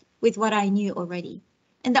papers with what I knew already.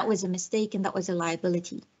 And that was a mistake, and that was a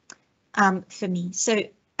liability for me. So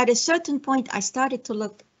at a certain point, I started to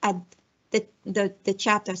look at the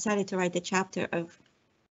chapter, I started to write the chapter of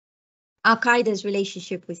al-Qaeda's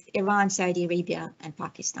relationship with Iran, Saudi Arabia, and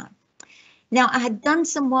Pakistan. Now, I had done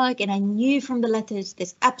some work and I knew from the letters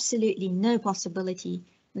there's absolutely no possibility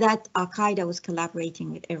that al-Qaeda was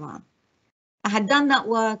collaborating with Iran. I had done that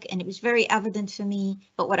work and it was very evident for me,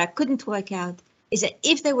 but what I couldn't work out is that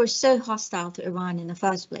if they were so hostile to Iran in the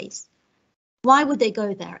first place, why would they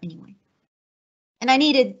go there anyway? And I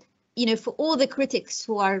needed, you know, for all the critics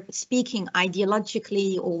who are speaking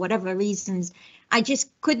ideologically or whatever reasons, I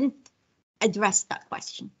just couldn't address that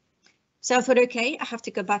question. So I thought, okay, I have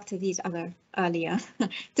to go back to these other earlier,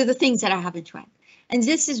 to the things that I haven't read. And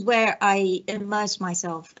this is where I immerse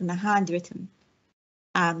myself in the handwritten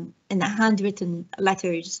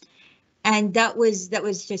letters. And that was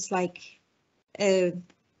just like, there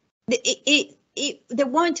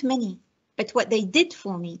weren't many, but what they did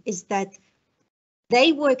for me is that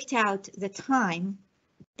they worked out the time,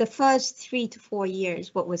 the first 3 to 4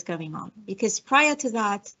 years, what was going on. Because prior to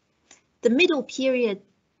that, the middle period,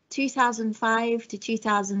 2005 to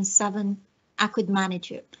 2007, I could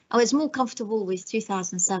manage it. I was more comfortable with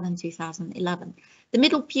 2007, 2011. The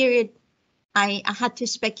middle period, I had to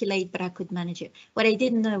speculate, but I could manage it. What I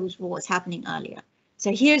didn't know was what was happening earlier.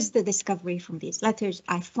 So here's the discovery from these letters.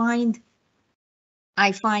 I find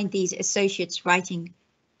these associates writing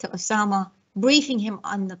to Osama, briefing him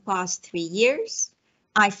on the past 3 years.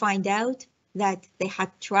 I find out that they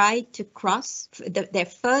had tried to cross, their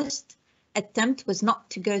first attempt was not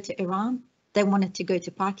to go to Iran, they wanted to go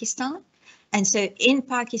to Pakistan. And so in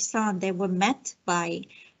Pakistan, they were met by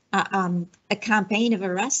a campaign of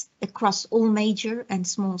arrest across all major and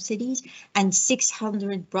small cities, and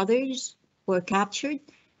 600 brothers were captured.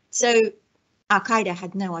 So al-Qaeda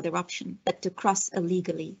had no other option but to cross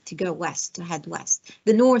illegally, to go west, to head west.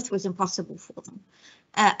 The north was impossible for them.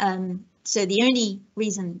 So the only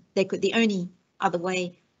reason they could, the only other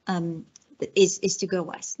way is to go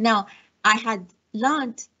west. Now, I had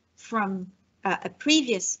learned from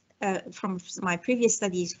from my previous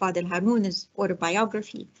studies, Fadel Haroun's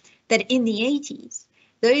autobiography, that in the 80s,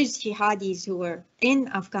 those jihadis who were in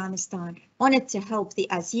Afghanistan wanted to help the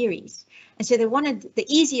Azeris. And so they wanted, the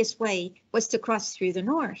easiest way was to cross through the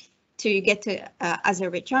north to get to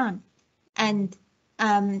Azerbaijan. And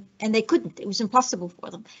they couldn't, it was impossible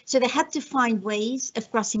for them. So they had to find ways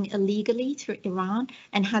of crossing illegally through Iran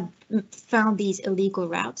and had found these illegal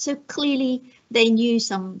routes. So clearly they knew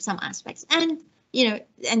some aspects. And, you know,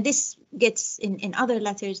 and this gets in other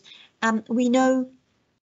letters, we know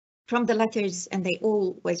from the letters, and they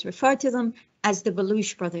always refer to them as the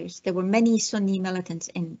Baluch brothers. There were many Sunni militants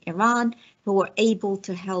in Iran who were able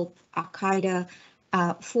to help al-Qaeda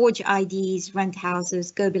forge IDs, rent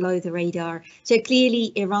houses, go below the radar. So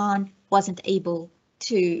clearly Iran wasn't able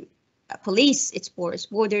to police, its porous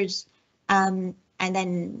borders, and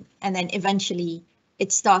then eventually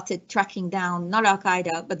it started tracking down not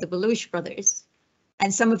al-Qaeda but the Baluch brothers,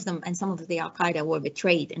 and some of the al-Qaeda were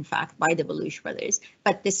betrayed, in fact, by the Baluch brothers.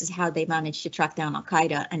 But this is how they managed to track down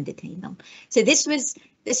al-Qaeda and detain them. So this was,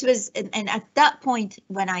 and at that point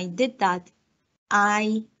when I did that,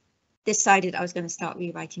 I decided I was going to start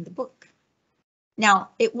rewriting the book. Now,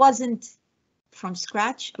 it wasn't from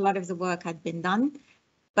scratch. A lot of the work had been done,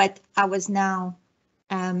 but I was now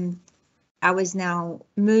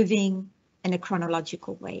moving in a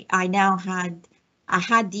chronological way. I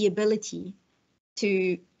had the ability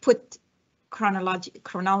to put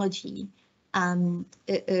chronology in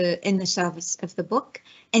the service of the book,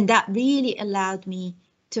 and that really allowed me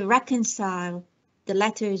to reconcile the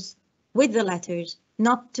letters with the letters,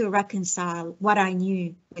 not to reconcile what I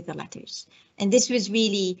knew with the letters. And this was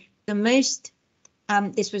really the most,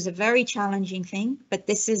 this was a very challenging thing, but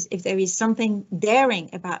this is, if there is something daring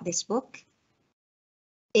about this book,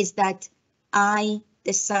 is that I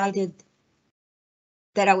decided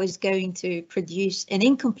that I was going to produce an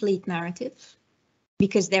incomplete narrative,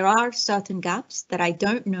 because there are certain gaps that I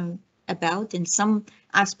don't know about, and some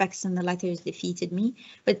aspects in the letters defeated me.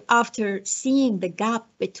 But after seeing the gap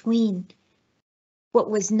between what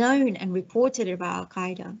was known and reported about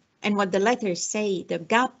al-Qaeda and what the letters say, the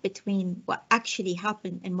gap between what actually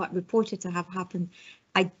happened and what reported to have happened,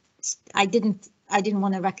 I didn't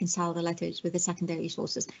want to reconcile the letters with the secondary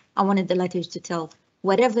sources. I wanted the letters to tell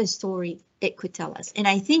whatever story it could tell us. And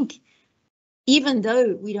I think even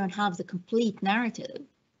though we don't have the complete narrative,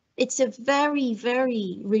 it's a very,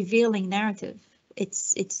 very revealing narrative.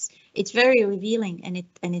 It's very revealing, and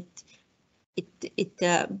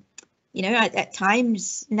you know, at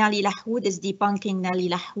times Nelly Lahoud is debunking Nelly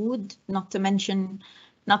Lahoud, not to mention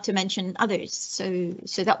others. So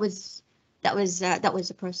that was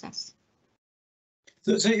a process.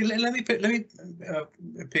 So let me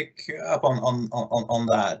pick up on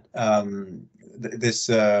that. This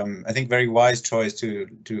I think very wise choice to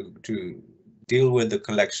deal with the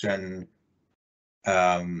collection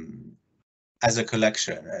as a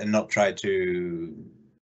collection and not try to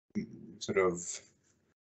sort of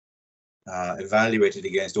evaluate it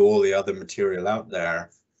against all the other material out there.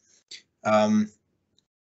 But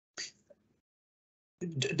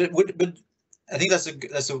I think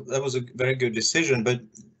that was a very good decision. But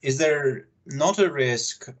is there not a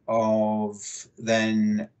risk of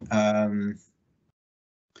then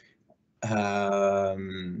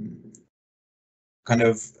kind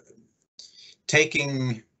of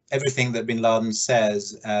taking everything that Bin Laden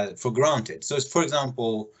says for granted? So, for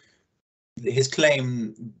example, his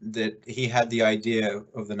claim that he had the idea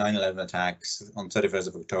of the 9/11 attacks on 31st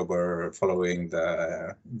of October following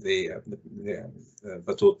the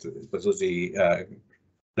Batuti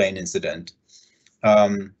plane incident.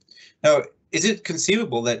 Now, is it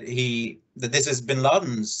conceivable that this is Bin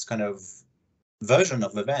Laden's kind of version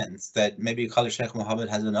of events, that maybe Khalid Sheikh Mohammed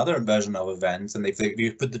has another version of events, and if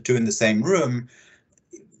you put the two in the same room,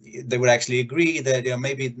 they would actually agree that, you know,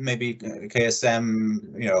 maybe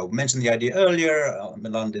KSM, you know, mentioned the idea earlier,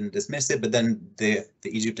 Bin Laden didn't dismiss it, but then the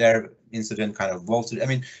Egypt Air incident kind of vaulted. I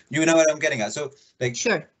mean, you know what I'm getting at. So, like,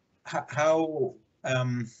 sure, how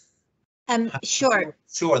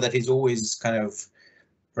sure that he's always kind of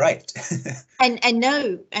right. and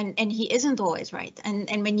no, and he isn't always right.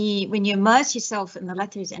 And when you immerse yourself in the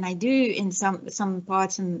letters, and I do in some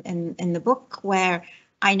parts in the book where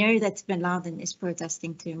I know that Bin Laden is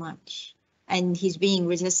protesting too much and he's being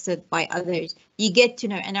resisted by others, you get to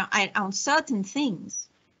know, and on certain things,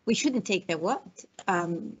 we shouldn't take their word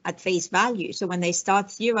at face value. So when they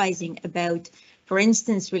start theorizing about, for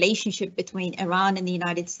instance, relationship between Iran and the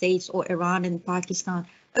United States or Iran and Pakistan,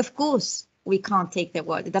 of course, we can't take their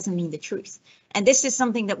word. It doesn't mean the truth. And this is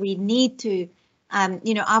something that we need to,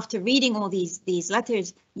 you know, after reading all these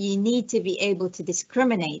letters, you need to be able to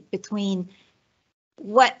discriminate between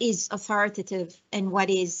what is authoritative and what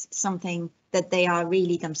is something that they are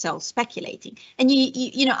really themselves speculating. And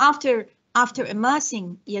you know, after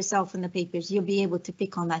immersing yourself in the papers, you'll be able to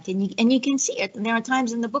pick on that, and you can see it. And there are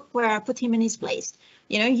times in the book where I put him in his place.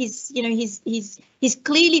 You know, he's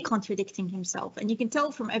clearly contradicting himself, and you can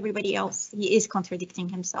tell from everybody else he is contradicting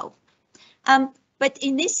himself. But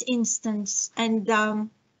in this instance, and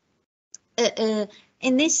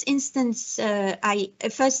in this instance,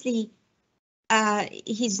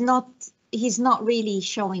 he's not really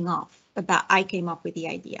showing off about I came up with the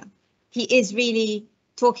idea. He is really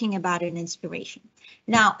talking about an inspiration.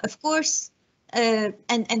 Now, of course, and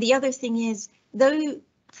the other thing is, though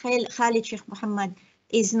Khalid Sheikh Mohammed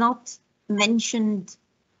is not mentioned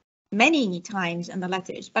many times in the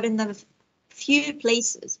letters, but in the few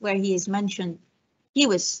places where he is mentioned, he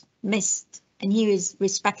was missed and he was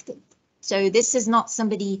respected. So this is not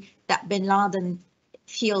somebody that Bin Laden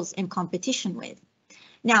feels in competition with.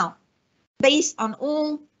 Now, based on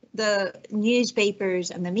all the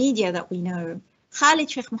newspapers and the media that we know,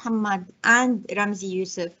 Khalid Sheikh Mohammed and Ramzi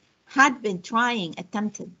Youssef had been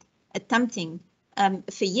attempting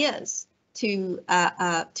for years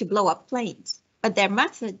to blow up planes, but their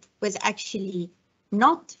method was actually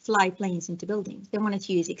not fly planes into buildings. They wanted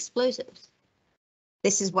to use explosives.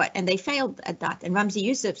 This is what, and they failed at that. And Ramzi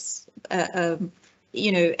Youssef's,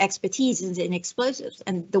 expertise is in explosives,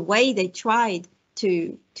 and the way they tried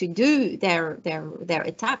to do their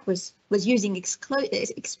attack was using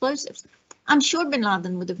explosives. I'm sure Bin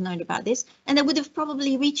Laden would have known about this, and they would have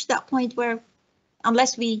probably reached that point where,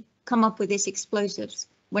 unless we come up with these explosives,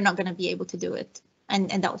 we're not going to be able to do it. And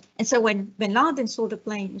so when Bin Laden saw the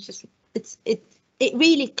plane, it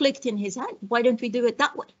really clicked in his head. Why don't we do it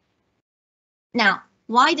that way? Now,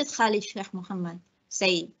 why did Khalid Sheikh Mohammed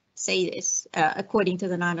say this, according to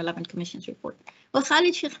the 9/11 Commission's report? Well,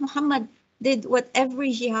 Khalid Sheikh Mohammed did what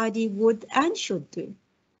every jihadi would and should do.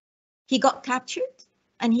 He got captured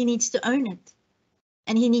and he needs to own it.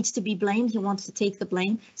 And he needs to be blamed. He wants to take the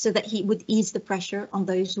blame so that he would ease the pressure on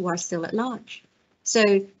those who are still at large.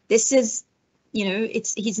 So this is,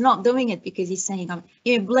 he's not doing it because he's saying,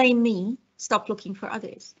 blame me, stop looking for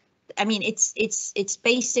others. I mean, it's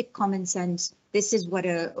basic common sense. This is what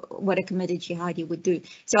a committed jihadi would do.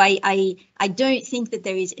 So I don't think that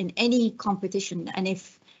there is in any competition. And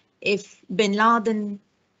if Bin Laden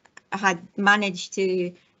had managed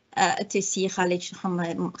to see Khalid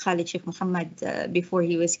Sheikh Mohammed before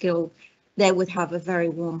he was killed, they would have a very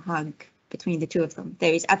warm hug between the two of them.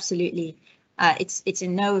 There is absolutely, it's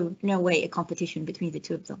in no way a competition between the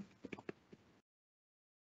two of them.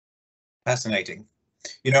 Fascinating.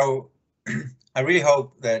 I really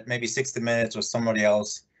hope that maybe 60 Minutes or somebody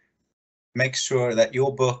else makes sure that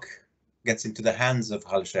your book gets into the hands of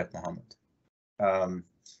Khalid Sheikh Mohammed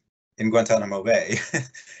in Guantanamo Bay,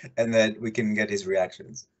 and that we can get his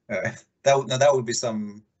reactions. That would be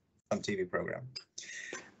some TV program.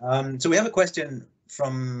 So we have a question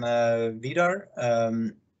from Vidar,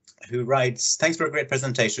 who writes, "Thanks for a great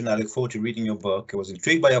presentation. I look forward to reading your book. I was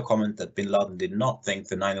intrigued by your comment that Bin Laden did not think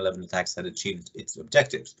the 9/11 attacks had achieved its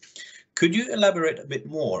objectives. Could you elaborate a bit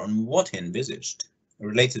more on what he envisaged?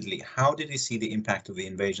 Relatedly, how did he see the impact of the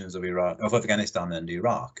invasions of Afghanistan and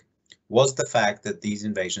Iraq? Was the fact that these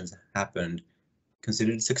invasions happened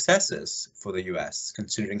considered successes for the US,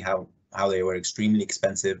 considering how they were extremely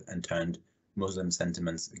expensive and turned Muslim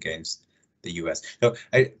sentiments against the US?" So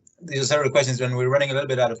these are several questions, and we're running a little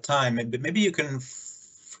bit out of time. Maybe you can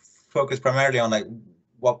focus primarily on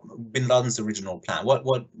what Bin Laden's original plan.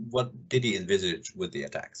 What did he envisage with the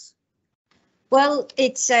attacks? Well,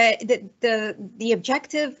 it's the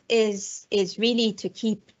objective is really to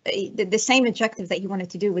keep the same objective that he wanted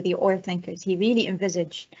to do with the oil tankers. He really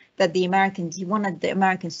envisaged that he wanted the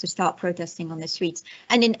Americans to start protesting on the streets.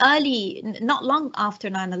 And not long after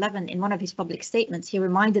 9/11, in one of his public statements, he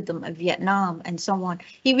reminded them of Vietnam and so on.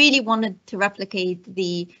 He really wanted to replicate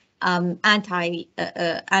the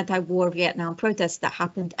anti-war Vietnam protests that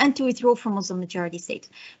happened, and to withdraw from Muslim majority states.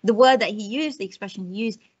 The word that he used, the expression he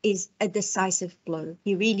used, is a decisive blow.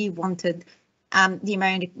 He really wanted the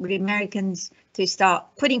Americans to start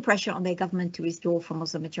putting pressure on their government to withdraw from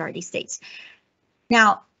Muslim majority states.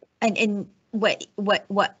 Now, and what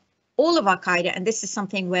all of al-Qaeda, and this is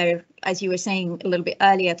something where, as you were saying a little bit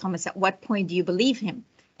earlier, Thomas, at what point do you believe him?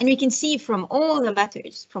 And we can see from all the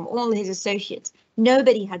letters, from all his associates,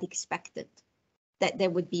 nobody had expected that there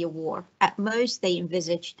would be a war. At most, they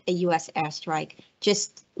envisaged a US airstrike,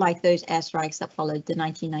 just like those airstrikes that followed the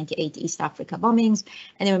 1998 East Africa bombings.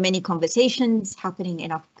 And there were many conversations happening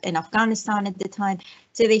in Afghanistan at the time.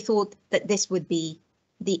 So they thought that this would be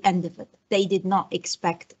the end of it. They did not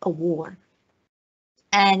expect a war.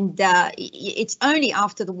 And it's only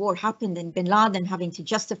after the war happened and Bin Laden having to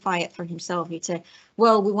justify it for himself, he'd say,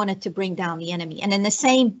 well, we wanted to bring down the enemy. And in the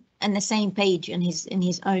same page in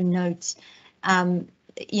his own notes,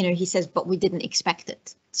 he says, but we didn't expect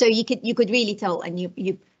it. So you could really tell, and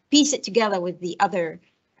you piece it together with the other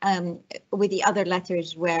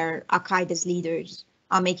letters where al-Qaeda's leaders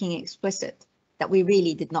are making it explicit that we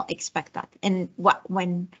really did not expect that. And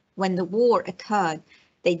when the war occurred,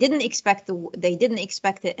 they didn't expect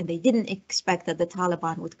it, and they didn't expect that the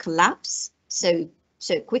Taliban would collapse so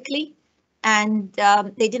quickly, and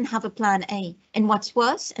they didn't have a plan A. And what's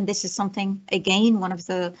worse, and this is something, again, one of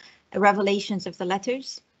the revelations of the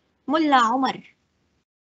letters, Mullah Omar,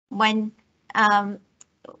 when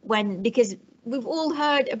because we've all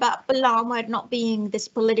heard about Bin Laden not being this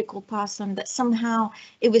political person, that somehow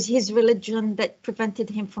it was his religion that prevented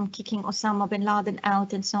him from kicking Osama bin Laden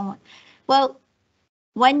out and so on. Well,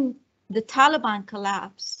 when the Taliban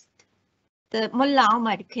collapsed, the Mullah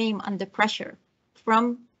Omar came under pressure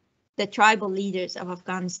from the tribal leaders of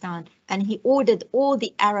Afghanistan, and he ordered all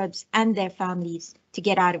the Arabs and their families to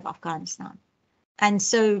get out of Afghanistan. And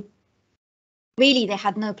so really they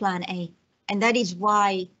had no plan A, and that is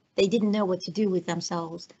why they didn't know what to do with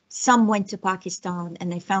themselves. Some went to Pakistan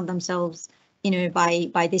and they found themselves, you know,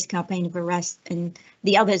 by this campaign of arrest, and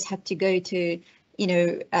the others had to go to, you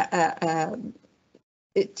know,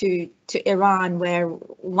 to Iran, where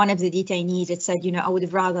one of the detainees had said, you know, I would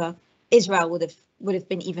have rather Israel would have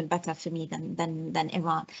been even better for me than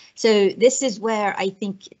Iran. So this is where I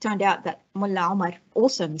think it turned out that Mullah Omar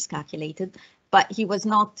also miscalculated, but he was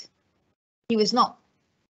not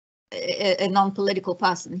a non-political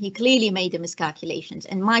person. He clearly made the miscalculations.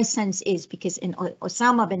 And my sense is because in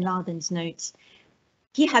Osama bin Laden's notes,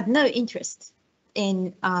 he had no interest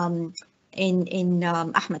in Ahmad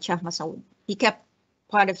Shah Massoud. He kept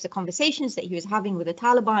part of the conversations that he was having with the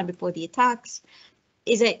Taliban before the attacks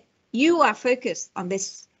is that you are focused on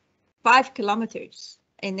this 5 kilometers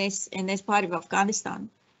in this part of Afghanistan,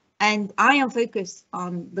 and I am focused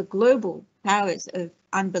on the global powers of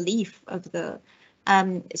unbelief of the.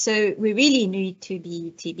 So we really need to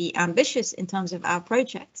be ambitious in terms of our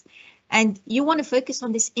projects, and you want to focus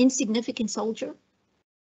on this insignificant soldier,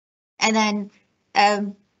 and then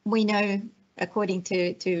we know, according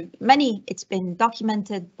to many, it's been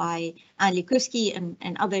documented by Ali Kuski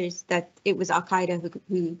and others that it was al-Qaeda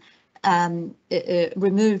who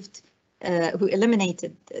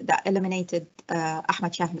eliminated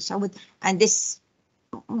Ahmad Shah Massoud. And this,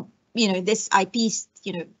 you know, this IP,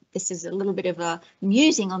 you know, this is a little bit of a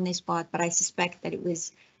musing on this part, but I suspect that it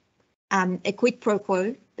was a quid pro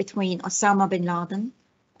quo between Osama bin Laden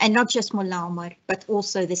and not just Mullah Omar, but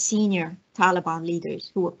also the senior Taliban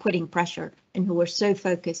leaders who were putting pressure and who were so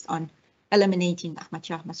focused on eliminating Ahmad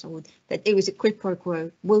Shah Massoud that it was a quid pro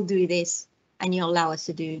quo. We'll do this and you'll allow us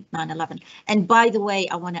to do 9/11. And by the way,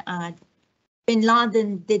 I want to add, Bin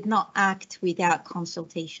Laden did not act without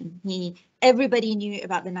consultation. Everybody knew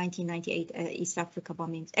about the 1998 East Africa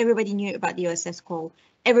bombings. Everybody knew about the USS Cole.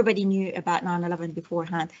 Everybody knew about 9/11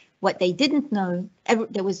 beforehand. What they didn't know,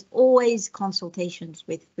 there was always consultations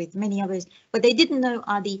with many others. What they didn't know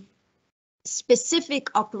are the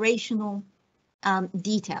specific operational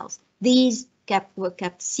details. These were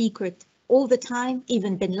kept secret all the time.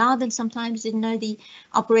 Even Bin Laden sometimes didn't know the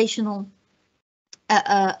operational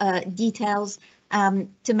details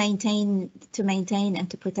to maintain and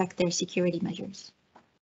to protect their security measures.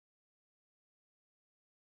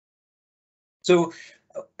 So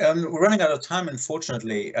we're running out of time,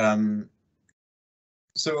 unfortunately.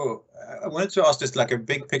 So I wanted to ask just like a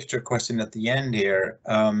big picture question at the end here.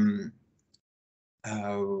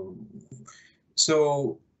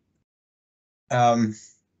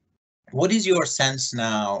 What is your sense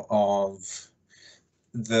now of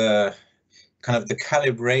the kind of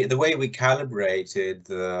the way we calibrated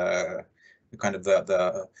the kind of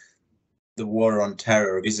the war on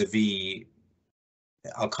terror vis-a-vis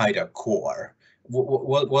al-Qaeda core?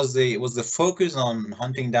 What was the focus on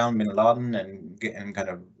hunting down Bin Laden and kind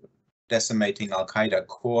of decimating al-Qaeda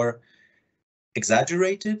core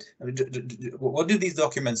exaggerated? What do these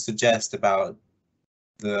documents suggest about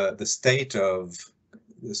the state of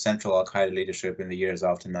the central al-Qaeda leadership in the years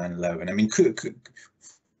after 9/11? I mean,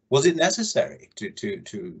 was it necessary to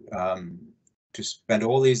spend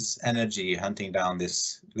all this energy hunting down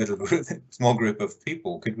this little group, small group of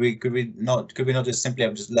people? Could we not just simply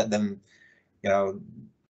have just let them, you know,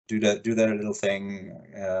 do their little thing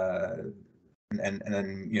and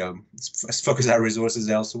then, you know, focus our resources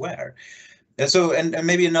elsewhere? And so, and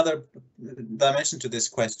maybe another dimension to this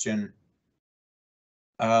question.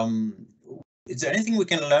 Is there anything we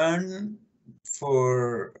can learn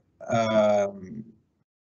for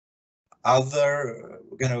other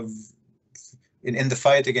kind of in the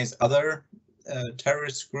fight against other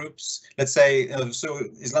terrorist groups? Let's say, so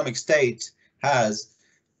Islamic State has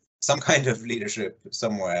some kind of leadership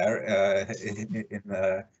somewhere in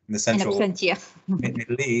the central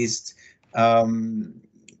Middle East.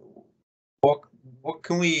 What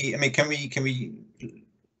can we? I mean, can we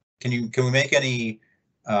make any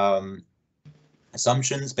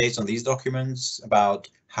assumptions based on these documents about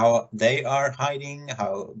how they are hiding,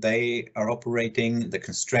 how they are operating, the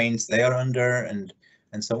constraints they are under, and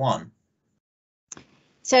so on?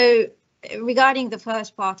 So regarding the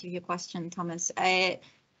first part of your question, Thomas,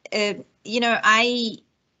 you know,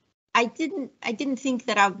 didn't think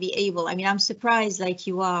that I would be able. I mean, I'm surprised, like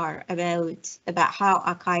you are, about how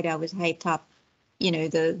al-Qaeda was hyped up. You know,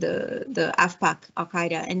 the AFPAC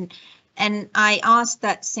al-Qaeda, and I asked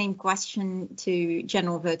that same question to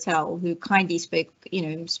General Votel, who kindly spoke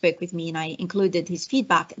with me, and I included his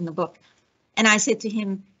feedback in the book. And I said to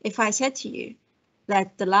him, if I said to you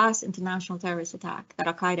that the last international terrorist attack that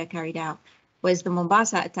al-Qaeda carried out was the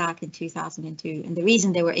Mombasa attack in 2002, and the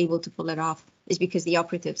reason they were able to pull it off is because the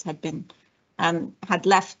operatives had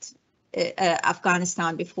left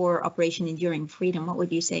Afghanistan before Operation Enduring Freedom, what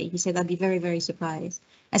would you say? He said, I'd be very, very surprised.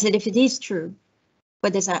 I said, if it is true,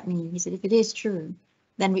 what does that mean? He said, if it is true,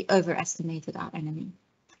 then we overestimated our enemy.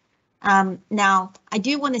 Now, I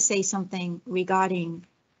do want to say something regarding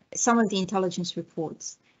some of the intelligence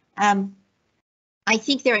reports. I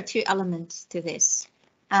think there are two elements to this,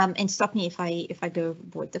 and stop me if I go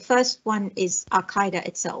overboard. The first one is al-Qaeda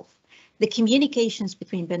itself. The communications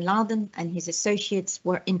between Bin Laden and his associates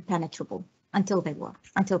were impenetrable until they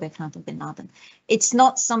found Bin Laden. It's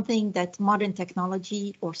not something that modern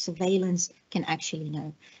technology or surveillance can actually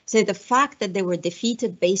know. So the fact that they were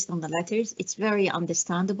defeated based on the letters, it's very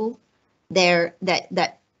understandable there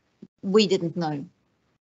that we didn't know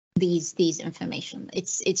these information.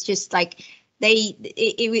 It's just like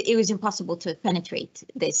it was impossible to penetrate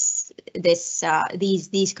these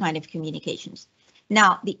kind of communications.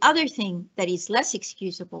 Now, the other thing that is less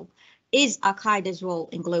excusable is al-Qaeda's role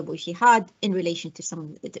in global jihad in relation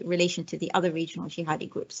to the other regional jihadi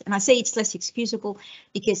groups. And I say it's less excusable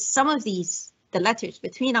because some of the letters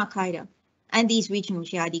between al-Qaeda and these regional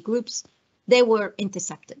jihadi groups, they were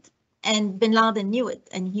intercepted. And Bin Laden knew it,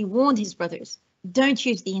 and he warned his brothers, don't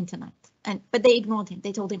use the internet. But they ignored him.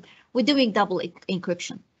 They told him, we're doing double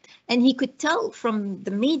encryption. And he could tell from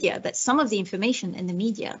the media that some of the information in the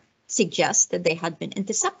media suggests that they had been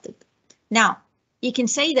intercepted. Now, you can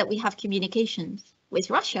say that we have communications with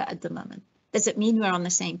Russia at the moment. Does it mean we're on the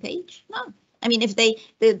same page? No. I mean, if the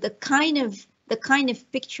kind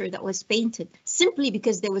of picture that was painted simply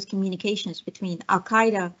because there was communications between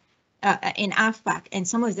al-Qaeda in AFPAC and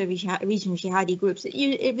some of the regional jihadi groups,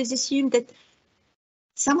 it was assumed that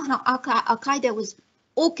somehow al-Qaeda was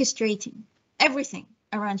orchestrating everything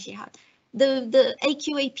around jihad. The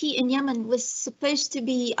AQAP in Yemen was supposed to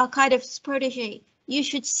be al-Qaeda's protege. You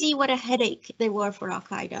should see what a headache they were for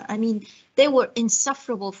al-Qaeda. I mean, they were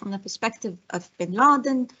insufferable from the perspective of Bin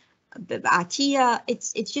Laden, Atiyah.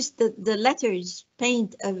 It's just the letters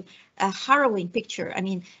paint a harrowing picture. I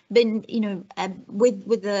mean,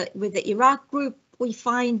 with the Iraq group, we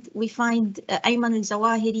find Ayman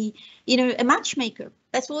al-Zawahiri, a matchmaker.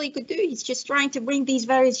 That's all he could do. He's just trying to bring these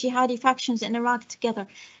various jihadi factions in Iraq together.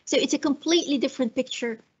 So it's a completely different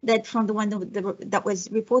picture from the one that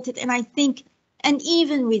was reported. And I think, and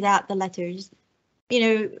even without the letters,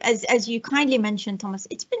 as you kindly mentioned, Thomas,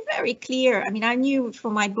 it's been very clear. I mean, I knew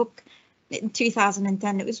from my book in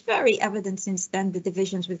 2010, it was very evident since then, the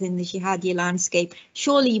divisions within the jihadi landscape.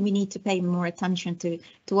 Surely we need to pay more attention to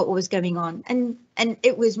what was going on. And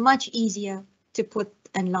it was much easier to put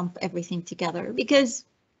and lump everything together because,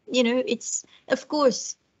 it's, of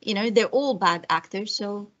course, they're all bad actors.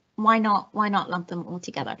 So why not lump them all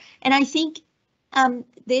together? And I think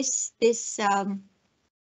this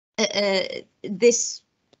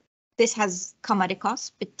has come at a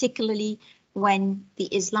cost, particularly when the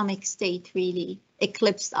Islamic State really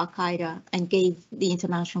eclipsed al-Qaeda and gave the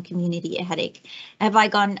international community a headache. Have I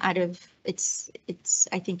gone out of it's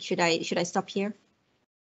I think should I stop here?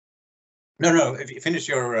 No, if you finish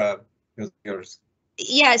yours.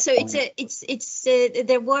 Yeah, so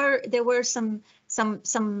there were some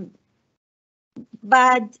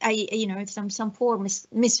bad, some poor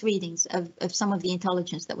misreadings of some of the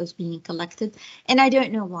intelligence that was being collected, and I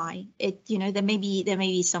don't know why. There may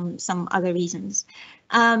be some other reasons.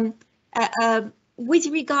 With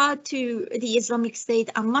regard to the Islamic State,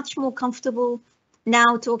 I'm much more comfortable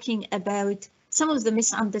now talking about some of the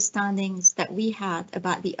misunderstandings that we had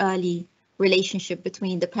about the early relationship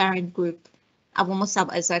between the parent group, Abu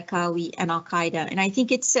Musab al-Zarqawi, and al-Qaeda. And I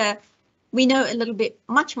think we know a little bit,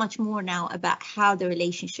 much more now about how the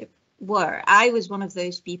relationship were. I was one of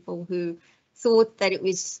those people who thought that it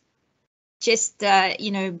was just,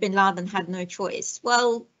 Bin Laden had no choice.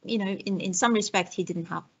 Well, in some respect, he didn't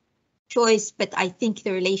have choice, but I think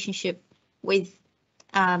the relationship with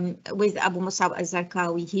Abu Musab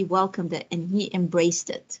al-Zarqawi, he welcomed it and he embraced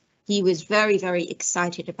it. He was very, very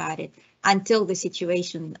excited about it until the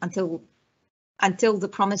situation, until the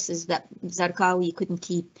promises that Zarqawi couldn't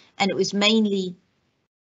keep. And it was mainly,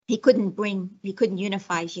 he couldn't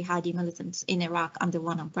unify jihadi militants in Iraq under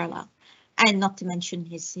one umbrella, and not to mention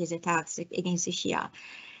his attacks against the Shia.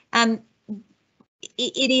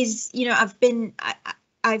 It is, you know, I've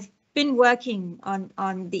been working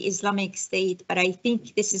on the Islamic State, but I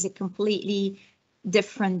think this is a completely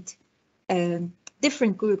different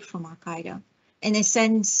different group from al-Qaeda. In a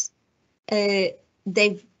sense,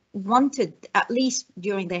 they've wanted, at least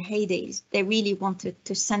during their heydays, they really wanted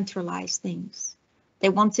to centralize things. They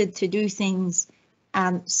wanted to do things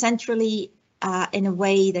centrally in a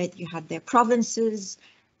way that you had their provinces.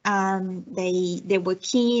 They were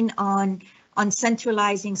keen on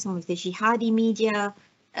centralizing some of the jihadi media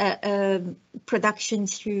production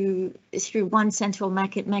through one central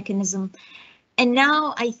mechanism. And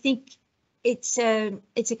now I think it's a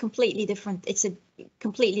completely different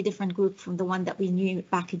group from the one that we knew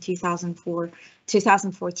back in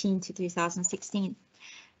 2014 to 2016.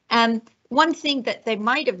 One thing that they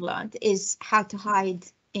might have learned is how to hide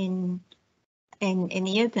in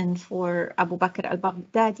the open for Abu Bakr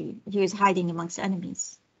al-Baghdadi. He was hiding amongst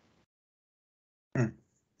enemies. And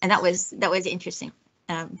that was interesting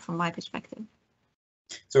from my perspective.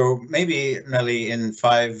 So maybe, Nelly, in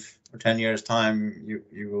 5 or 10 years' time,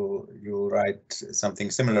 you'll write something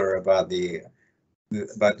similar about the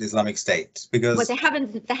Islamic State, because well,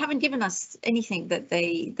 they haven't given us anything that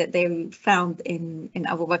they found in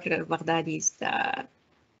Abu Bakr al-Baghdadi's.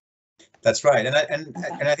 That's right, and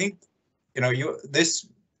I think, you know, this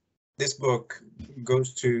book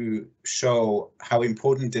goes to show how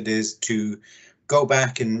important it is to go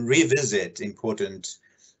back and revisit important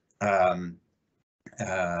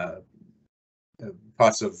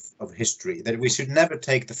parts of history, that we should never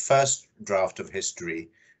take the first draft of history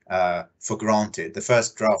for granted. The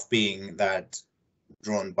first draft being that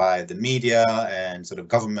drawn by the media and sort of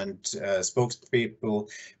government spokespeople.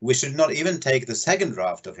 We should not even take the second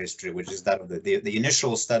draft of history, which is that of the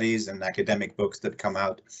initial studies and academic books that come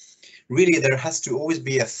out. Really, there has to always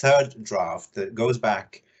be a third draft that goes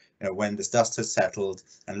back, you know, when this dust has settled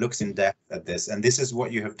and looks in depth at this. And this is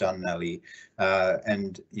what you have done, Nelly,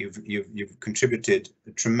 and you've contributed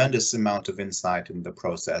a tremendous amount of insight in the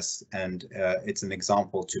process, and it's an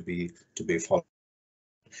example to be followed.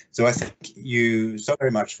 So I thank you so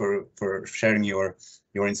very much for sharing your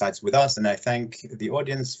insights with us, and I thank the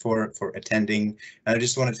audience for attending. And I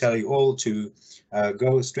just want to tell you all to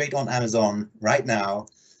go straight on Amazon right now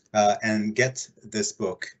and get this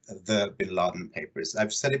book, The Bin Laden Papers.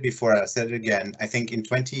 I've said it before, I said it again. I think in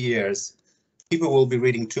 20 years, people will be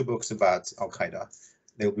reading 2 books about al-Qaeda.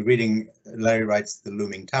 They'll be reading Larry Wright's The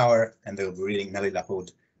Looming Tower, and they'll be reading Nelly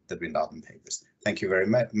Lahoud, The Bin Laden Papers. Thank you very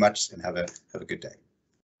much, and have a good day.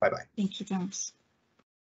 Bye-bye. Thank you, Thomas.